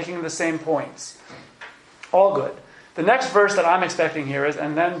themes and making the same points. All good. The next verse that I'm expecting here is,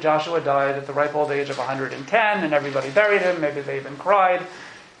 and then Joshua died at the ripe old age of 110, and everybody buried him, maybe they even cried.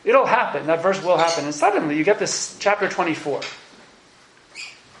 It'll happen, that verse will happen. And suddenly you get this chapter 24.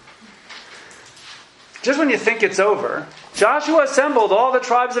 Just when you think it's over, Joshua assembled all the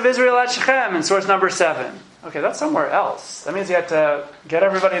tribes of Israel at Shechem in source number 7. Okay, that's somewhere else. That means he had to get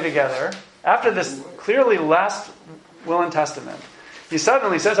everybody together. After this clearly last will and testament, he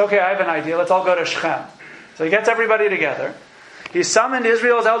suddenly says, okay, I have an idea, let's all go to Shechem. So he gets everybody together. He summoned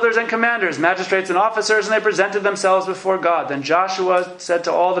Israel's elders and commanders, magistrates and officers, and they presented themselves before God. Then Joshua said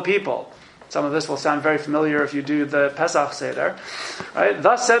to all the people, some of this will sound very familiar if you do the Pesach Seder, right?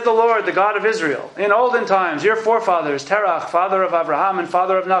 Thus said the Lord, the God of Israel, in olden times your forefathers, Terach, father of Abraham and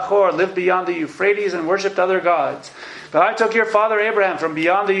father of Nahor, lived beyond the Euphrates and worshipped other gods. But I took your father Abraham from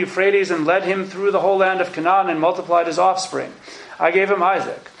beyond the Euphrates and led him through the whole land of Canaan and multiplied his offspring. I gave him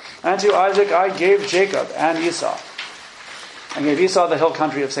Isaac. And to Isaac I gave Jacob and Esau. I gave Esau the hill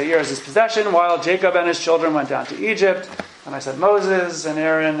country of Seir as his possession, while Jacob and his children went down to Egypt. And I said Moses and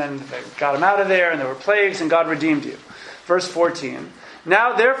Aaron, and they got him out of there, and there were plagues, and God redeemed you. Verse 14.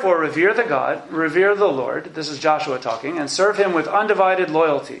 Now therefore revere the Lord, this is Joshua talking, and serve him with undivided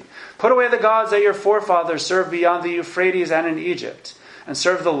loyalty. Put away the gods that your forefathers served beyond the Euphrates and in Egypt, and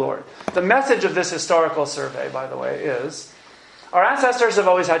serve the Lord. The message of this historical survey, by the way, is our ancestors have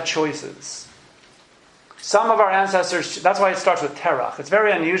always had choices. Some of our ancestors, that's why it starts with Terach. It's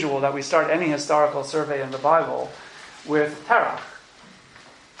very unusual that we start any historical survey in the Bible with Terach.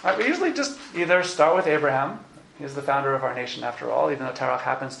 Right? We usually just either start with Abraham, He's the founder of our nation after all, even though Terach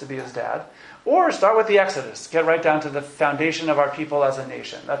happens to be his dad. Or start with the Exodus. Get right down to the foundation of our people as a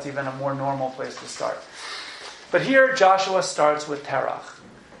nation. That's even a more normal place to start. But here, Joshua starts with Terach.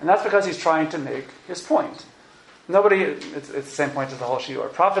 And that's because he's trying to make his point. It's the same point as the whole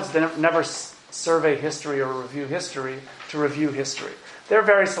shiur. Prophets never survey history or review history to review history. They're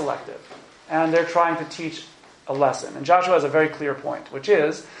very selective. And they're trying to teach a lesson. And Joshua has a very clear point, which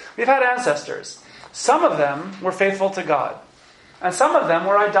is, we've had ancestors. Some of them were faithful to God. And some of them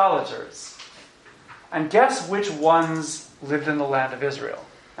were idolaters. And guess which ones lived in the land of Israel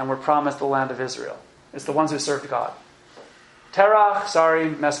and were promised the land of Israel? It's the ones who served God.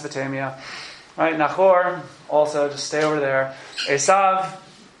 Terach, Mesopotamia. Right? Nahor, also, just stay over there. Esav,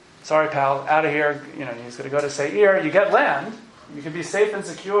 sorry pal, out of here. He's going to go to Seir. You get land. You can be safe and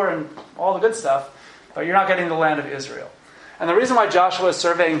secure and all the good stuff, but you're not getting the land of Israel. And the reason why Joshua is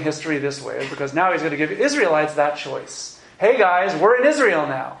surveying history this way is because now he's going to give Israelites that choice. Hey guys, we're in Israel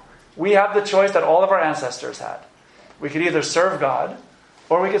now. We have the choice that all of our ancestors had. We could either serve God,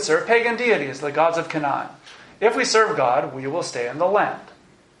 or we could serve pagan deities, the gods of Canaan. If we serve God, we will stay in the land.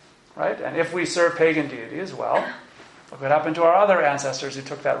 Right? And if we serve pagan deities, well, look what happened to our other ancestors who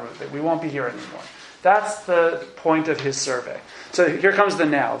took that route, that we won't be here anymore. That's the point of his survey. So here comes the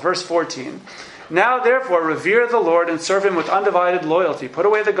now. Verse 14. Now, therefore, revere the Lord and serve him with undivided loyalty. Put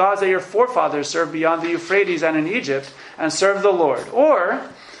away the gods that your forefathers served beyond the Euphrates and in Egypt, and serve the Lord. Or,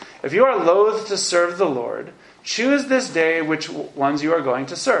 if you are loath to serve the Lord, choose this day which ones you are going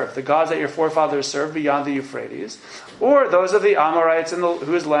to serve. The gods that your forefathers served beyond the Euphrates, or those of the Amorites in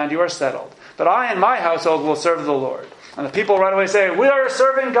whose land you are settled. But I and my household will serve the Lord. And the people right away say, we are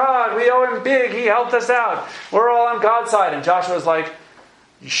serving God. We owe him big. He helped us out. We're all on God's side. And Joshua's like,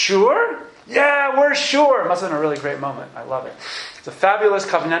 you sure? Yeah, we're sure. It must have been a really great moment. I love it. It's a fabulous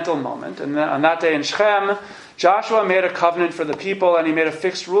covenantal moment. And then on that day in Shechem, Joshua made a covenant for the people, and he made a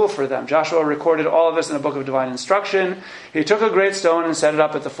fixed rule for them. Joshua recorded all of this in a book of divine instruction. He took a great stone and set it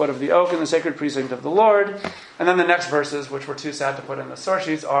up at the foot of the oak in the sacred precinct of the Lord. And then the next verses, which were too sad to put in the source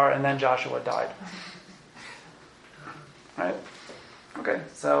sheets, are, and then Joshua died. Right? Okay,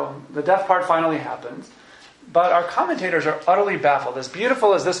 so the death part finally happened. But our commentators are utterly baffled. As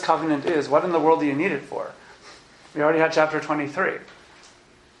beautiful as this covenant is, what in the world do you need it for? We already had chapter 23.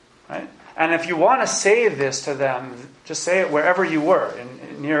 Right? And if you want to say this to them, just say it wherever you were,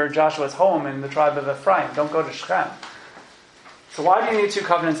 near Joshua's home in the tribe of Ephraim. Don't go to Shechem. So why do you need two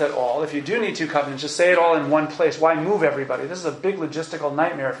covenants at all? If you do need two covenants, just say it all in one place. Why move everybody? This is a big logistical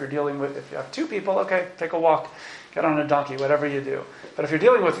nightmare if if you have two people, okay, take a walk, get on a donkey, whatever you do. But if you're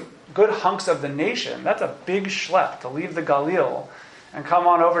dealing with good hunks of the nation, that's a big schlep to leave the Galil and come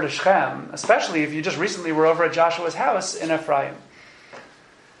on over to Shechem, especially if you just recently were over at Joshua's house in Ephraim.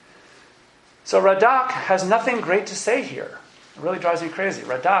 So Radak has nothing great to say here. It really drives me crazy.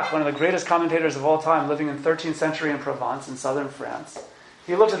 Radak, one of the greatest commentators of all time, living in 13th century in Provence in southern France,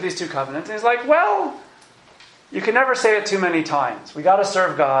 he looks at these two covenants and he's like, well, you can never say it too many times. We got to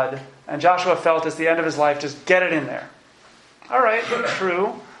serve God. And Joshua felt it's the end of his life, just get it in there. All right,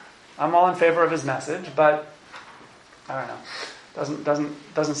 true. I'm all in favor of his message, but I don't know.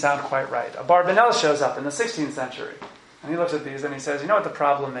 Doesn't sound quite right. Abarbanel shows up in the 16th century, and he looks at these and he says, you know what the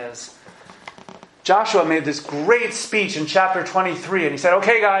problem is? Joshua made this great speech in chapter 23, and he said,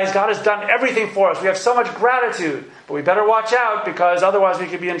 okay guys, God has done everything for us. We have so much gratitude, but we better watch out because otherwise we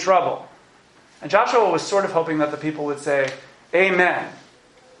could be in trouble. And Joshua was sort of hoping that the people would say, amen.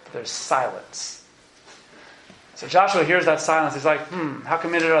 But there's silence. So Joshua hears that silence. He's like, how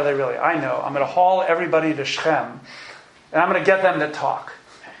committed are they really? I know. I'm going to haul everybody to Shechem, and I'm going to get them to talk.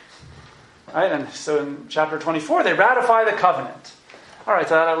 Right? And so in chapter 24, they ratify the covenant. All right,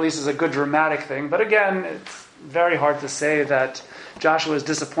 so that at least is a good dramatic thing. But again, it's very hard to say that Joshua is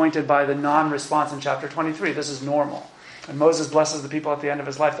disappointed by the non-response in chapter 23. This is normal. And Moses blesses the people at the end of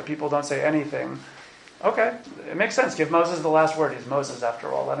his life. The people don't say anything. Okay, it makes sense. Give Moses the last word. He's Moses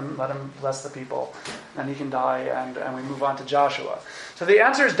after all. Let him bless the people. And he can die, and we move on to Joshua. So the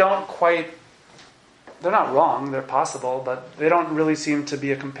answers don't quite... They're not wrong. They're possible, but they don't really seem to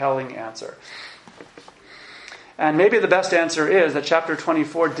be a compelling answer. And maybe the best answer is that chapter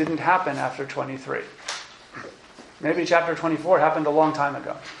 24 didn't happen after 23. Maybe chapter 24 happened a long time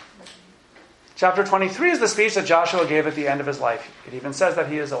ago. Chapter 23 is the speech that Joshua gave at the end of his life. It even says that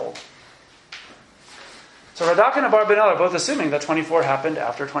he is old. So Radak and Abarbanel are both assuming that 24 happened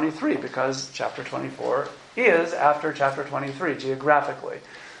after 23 because chapter 24 is after chapter 23 geographically.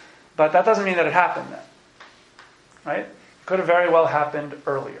 But that doesn't mean that it happened then. Right? It could have very well happened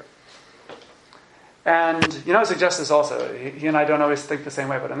earlier. And, I suggest this also. He and I don't always think the same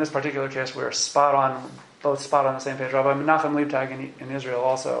way, but in this particular case, we're spot on both spot on the same page. Rabbi Menachem Leibtag in Israel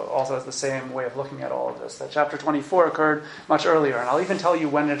also has the same way of looking at all of this. That chapter 24 occurred much earlier, and I'll even tell you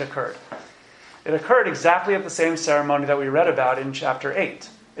when it occurred. It occurred exactly at the same ceremony that we read about in chapter 8.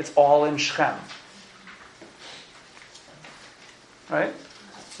 It's all in Shechem. Right?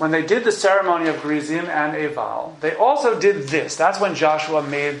 When they did the ceremony of Gerizim and Eval, they also did this. That's when Joshua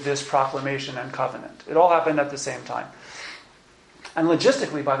made this proclamation and covenant. It all happened at the same time. And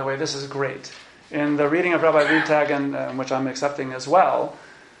logistically, by the way, this is great. In the reading of Rabbi Leibtag, and which I'm accepting as well,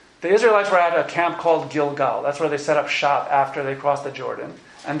 the Israelites were at a camp called Gilgal. That's where they set up shop after they crossed the Jordan.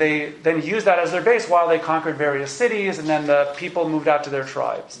 And they then used that as their base while they conquered various cities, and then the people moved out to their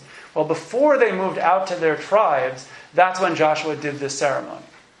tribes. Well, before they moved out to their tribes, that's when Joshua did this ceremony.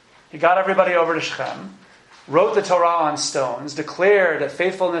 He got everybody over to Shechem, wrote the Torah on stones, declared that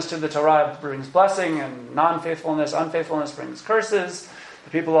faithfulness to the Torah brings blessing, and unfaithfulness brings curses.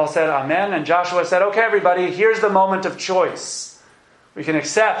 The people all said Amen, and Joshua said, okay, everybody, here's the moment of choice. We can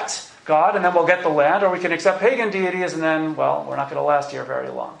accept God, and then we'll get the land, or we can accept pagan deities, and then, well, we're not going to last here very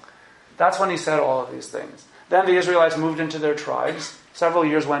long. That's when he said all of these things. Then the Israelites moved into their tribes. Several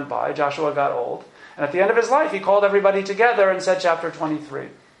years went by. Joshua got old. And at the end of his life, he called everybody together and said chapter 23.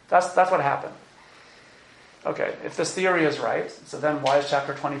 That's what happened. Okay, if this theory is right, so then why is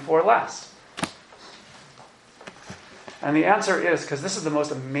chapter 24 last? And the answer is because this is the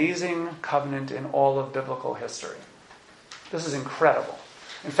most amazing covenant in all of biblical history. This is incredible.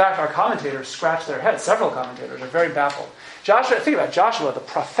 In fact, our commentators scratch their heads. Several commentators are very baffled. Think about Joshua, the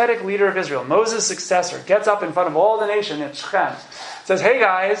prophetic leader of Israel, Moses' successor, gets up in front of all the nation in Shechem, says, hey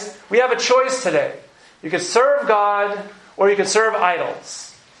guys, we have a choice today. You could serve God or you could serve idols.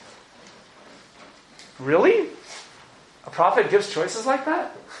 Really? A prophet gives choices like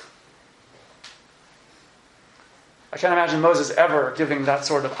that? I can't imagine Moses ever giving that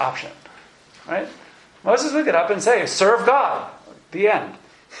sort of option. Right? Moses would get up and say, serve God. The end.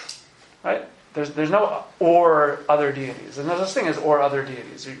 Right? There's no or other deities. There's no such thing as or other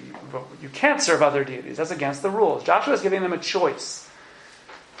deities. You can't serve other deities. That's against the rules. Joshua is giving them a choice.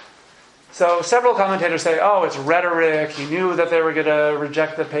 So several commentators say, oh, it's rhetoric. He knew that they were going to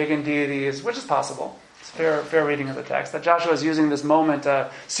reject the pagan deities, which is possible. It's fair reading of the text. That Joshua is using this moment to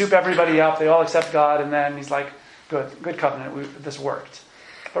soup everybody up. They all accept God, and then he's like, good covenant. This worked.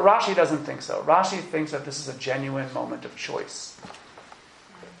 But Rashi doesn't think so. Rashi thinks that this is a genuine moment of choice.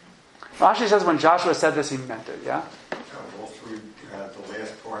 Rashi says when Joshua said this, he meant it, yeah? All through the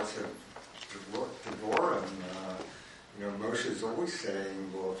last parts of Devorah, and Moshe is always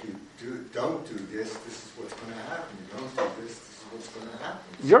saying, well, if you don't do this, this is what's going to happen. You don't do this, this is what's going to happen.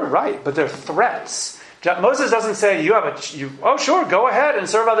 You're right, but they're threats. Moses doesn't say, oh, sure, go ahead and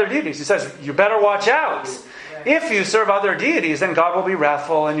serve other deities. He says, you better watch out. If you serve other deities, then God will be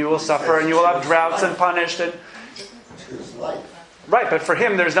wrathful, and you will suffer, and you will have droughts and punished. And Choose life. Right, but for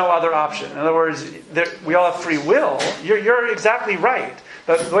him, there's no other option. In other words, we all have free will. You're exactly right.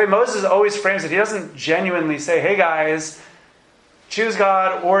 But the way Moses always frames it, he doesn't genuinely say, hey guys, choose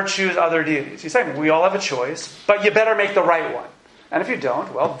God or choose other deities. He's saying, we all have a choice, but you better make the right one. And if you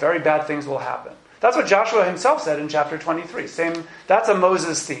don't, well, very bad things will happen. That's what Joshua himself said in chapter 23. That's a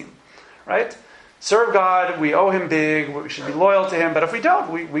Moses theme, right? Serve God, we owe him big, we should be loyal to him, but if we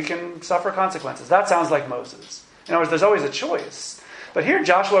don't, we can suffer consequences. That sounds like Moses. In other words, there's always a choice. But here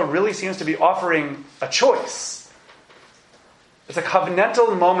Joshua really seems to be offering a choice. It's a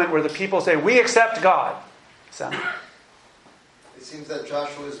covenantal moment where the people say, we accept God. Sam? It seems that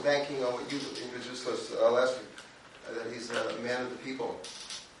Joshua is banking on what you introduced us last week, that he's a man of the people.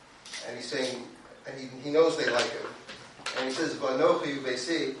 And he's saying, and he knows they like him. And he says, V'anochi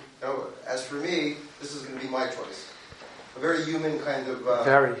uvesi, as for me, this is going to be my choice. A very human kind of...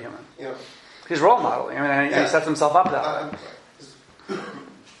 very human. He's role modeling. He sets himself up that way.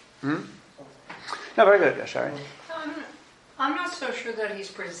 No, very good, Shari. I'm not so sure that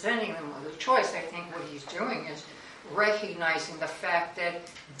he's presenting them with a choice. I think what he's doing is recognizing the fact that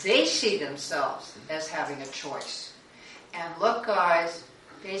they see themselves as having a choice. And look, guys,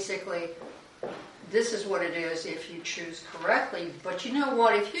 basically, this is what it is if you choose correctly. But you know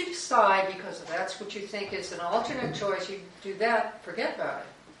what? If you decide, because that's what you think is an alternate choice, you do that, forget about it.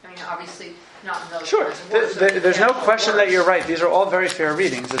 I mean, obviously, not in those Sure. kinds of words. There's no question that you're right. These are all very fair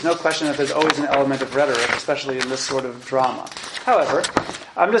readings. There's no question that there's always an element of rhetoric, especially in this sort of drama. However,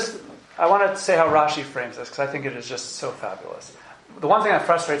 I want to say how Rashi frames this, because I think it is just so fabulous. The one thing that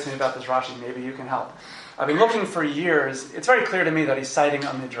frustrates me about this Rashi, maybe you can help. I've been looking for years. It's very clear to me that he's citing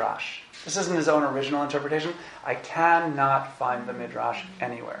a midrash. This isn't his own original interpretation. I cannot find the midrash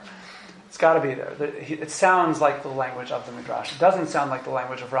anywhere. It's got to be there. It sounds like the language of the Midrash. It doesn't sound like the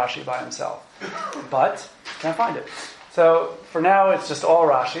language of Rashi by himself. But can't find it. So for now, it's just all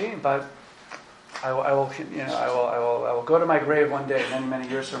Rashi. But I will go to my grave one day, many, many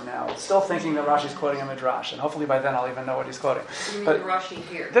years from now, still thinking that Rashi's quoting a Midrash, and hopefully by then I'll even know what he's quoting. You mean But the Rashi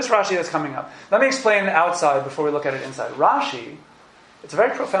here? this Rashi that's coming up. Let me explain outside before we look at it inside. Rashi, it's a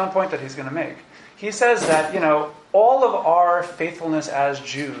very profound point that he's going to make. He says that, all of our faithfulness as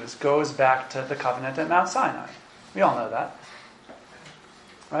Jews goes back to the covenant at Mount Sinai. We all know that.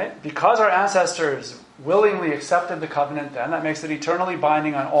 Right? Because our ancestors willingly accepted the covenant then, that makes it eternally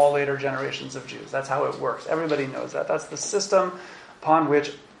binding on all later generations of Jews. That's how it works. Everybody knows that. That's the system upon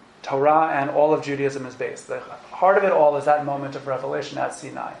which Torah and all of Judaism is based. The heart of it all is that moment of revelation at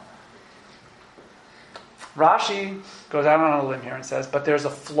Sinai. Rashi goes out on a limb here and says, but there's a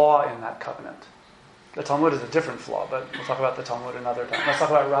flaw in that covenant. The Talmud is a different flaw, but we'll talk about the Talmud another time. Let's talk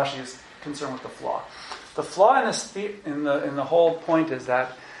about Rashi's concern with the flaw. The flaw in this in the whole point is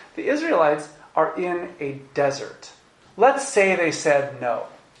that the Israelites are in a desert. Let's say they said no.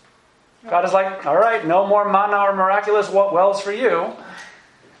 God is like, all right, no more manna or miraculous wells for you.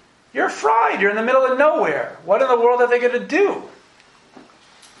 You're fried. You're in the middle of nowhere. What in the world are they going to do?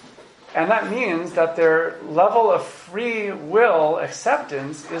 And that means that their level of free will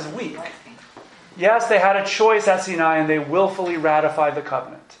acceptance is weak. Yes, they had a choice at Sinai and they willfully ratified the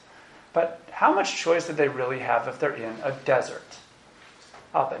covenant. But how much choice did they really have if they're in a desert?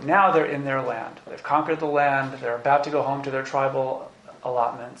 But now they're in their land. They've conquered the land. They're about to go home to their tribal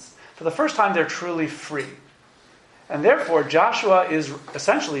allotments. For the first time, they're truly free. And therefore, Joshua is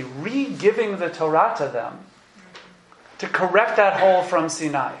essentially re-giving the Torah to them to correct that hole from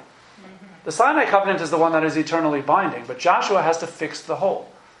Sinai. The Sinai covenant is the one that is eternally binding, but Joshua has to fix the hole.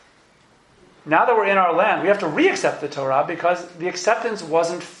 Now that we're in our land, we have to re-accept the Torah because the acceptance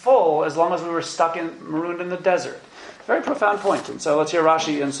wasn't full as long as we were marooned in the desert. Very profound point. And so let's hear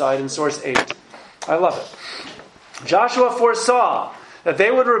Rashi inside in source 8. I love it. Joshua foresaw that they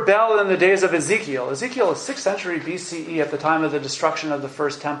would rebel in the days of Ezekiel. Ezekiel is 6th century BCE at the time of the destruction of the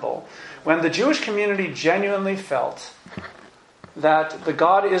first temple, when the Jewish community genuinely felt that the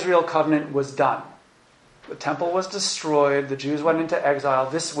God-Israel covenant was done. The temple was destroyed. The Jews went into exile.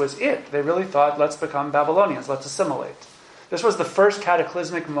 This was it. They really thought, let's become Babylonians. Let's assimilate. This was the first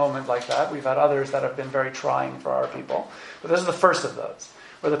cataclysmic moment like that. We've had others that have been very trying for our people. But this is the first of those,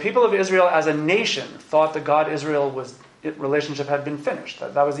 where the people of Israel as a nation thought the God-Israel relationship had been finished.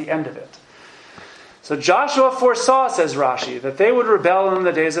 That was the end of it. So Joshua foresaw, says Rashi, that they would rebel in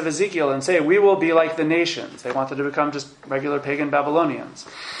the days of Ezekiel and say, we will be like the nations. They wanted to become just regular pagan Babylonians.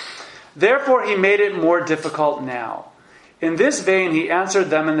 Therefore, he made it more difficult now. In this vein, he answered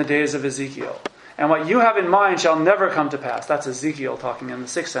them in the days of Ezekiel. And what you have in mind shall never come to pass. That's Ezekiel talking in the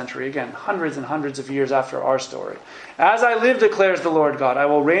 6th century. Again, hundreds and hundreds of years after our story. As I live, declares the Lord God, I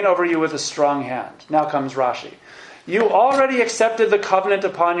will reign over you with a strong hand. Now comes Rashi. You already accepted the covenant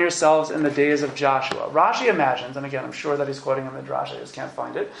upon yourselves in the days of Joshua. Rashi imagines, and again, I'm sure that he's quoting a Midrash, I just can't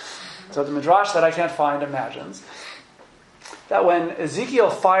find it. So the Midrash that I can't find imagines that when Ezekiel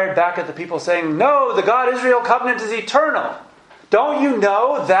fired back at the people saying, no, the God-Israel covenant is eternal. Don't you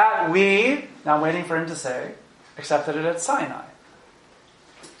know that we, now I'm waiting for him to say, accepted it at Sinai.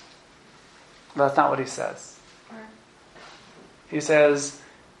 But that's not what he says. He says,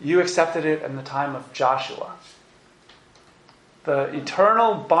 you accepted it in the time of Joshua. The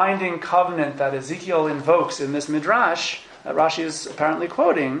eternal binding covenant that Ezekiel invokes in this Midrash, that Rashi is apparently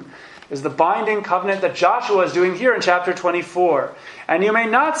quoting, is the binding covenant that Joshua is doing here in chapter 24. And you may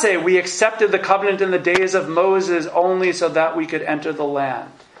not say, we accepted the covenant in the days of Moses only so that we could enter the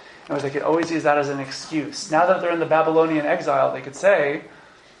land. In other words, they could always use that as an excuse. Now that they're in the Babylonian exile, they could say,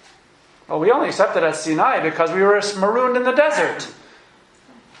 well, we only accepted at Sinai because we were marooned in the desert.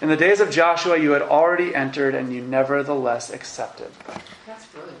 In the days of Joshua, you had already entered and you nevertheless accepted. That's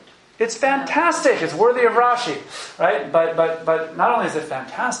good. It's fantastic. It's worthy of Rashi, right? But not only is it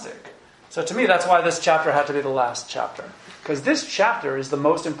fantastic, so to me, that's why this chapter had to be the last chapter. Because this chapter is the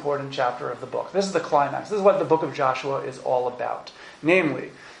most important chapter of the book. This is the climax. This is what the book of Joshua is all about.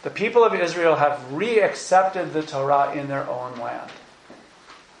 Namely, the people of Israel have re-accepted the Torah in their own land.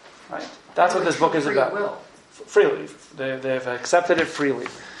 Right? That's what this book is about. Will. Freely. They've accepted it freely.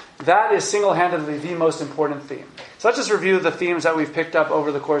 That is single-handedly the most important theme. So let's just review the themes that we've picked up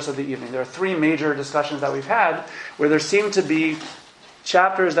over the course of the evening. There are 3 major discussions that we've had where there seem to be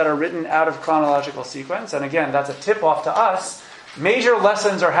chapters that are written out of chronological sequence. And again, that's a tip-off to us. Major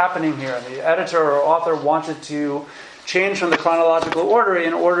lessons are happening here. And the editor or author wanted to change from the chronological order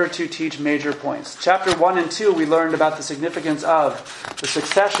in order to teach major points. Chapter 1 and 2, we learned about the significance of the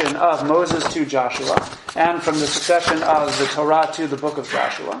succession of Moses to Joshua, and from the succession of the Torah to the book of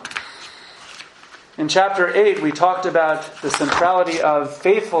Joshua. In chapter 8, we talked about the centrality of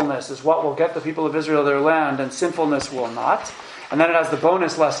faithfulness is what will get the people of Israel their land, and sinfulness will not. And then it has the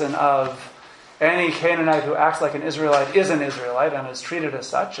bonus lesson of any Canaanite who acts like an Israelite is an Israelite and is treated as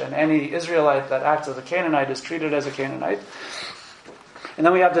such, and any Israelite that acts as a Canaanite is treated as a Canaanite. And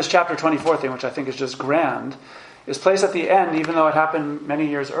then we have this chapter 24 thing, which I think is just grand, is placed at the end, even though it happened many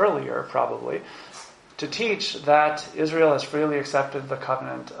years earlier, probably, to teach that Israel has freely accepted the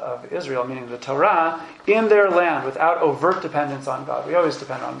covenant of Israel, meaning the Torah, in their land without overt dependence on God. We always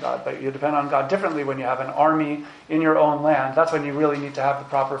depend on God, but you depend on God differently when you have an army in your own land. That's when you really need to have the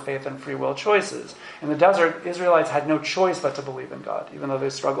proper faith and free will choices. In the desert, Israelites had no choice but to believe in God, even though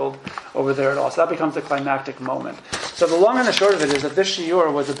they struggled over there at all. So that becomes the climactic moment. So the long and the short of it is that this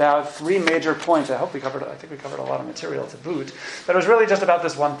shiur was about three major points. I think we covered a lot of material to boot, but it was really just about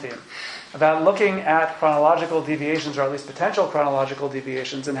this one theme, about looking at chronological deviations, or at least potential chronological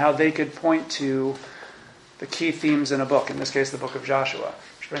deviations, and how they could point to the key themes in a book, in this case the book of Joshua,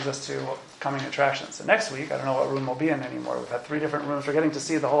 which brings us to coming attractions. So next week, I don't know what room we'll be in anymore. We've had 3 different rooms. We're getting to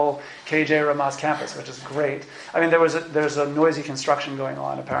see the whole KJ Ramaz campus, which is great. I mean, there's a noisy construction going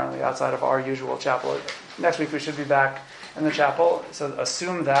on, apparently, outside of our usual chapel. Next week we should be back in the chapel, so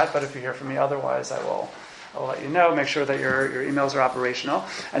assume that, but if you hear from me otherwise, I'll let you know. Make sure that your emails are operational.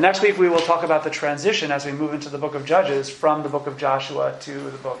 And next week we will talk about the transition as we move into the book of Judges from the book of Joshua to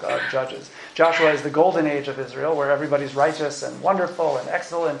the book of Judges. Joshua is the golden age of Israel, where everybody's righteous and wonderful and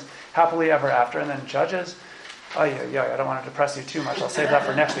excellent, happily ever after. And then Judges, I don't want to depress you too much. I'll save that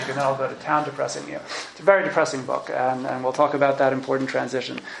for next week, and then I'll go to town depressing you. It's a very depressing book, and we'll talk about that important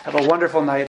transition. Have a wonderful night.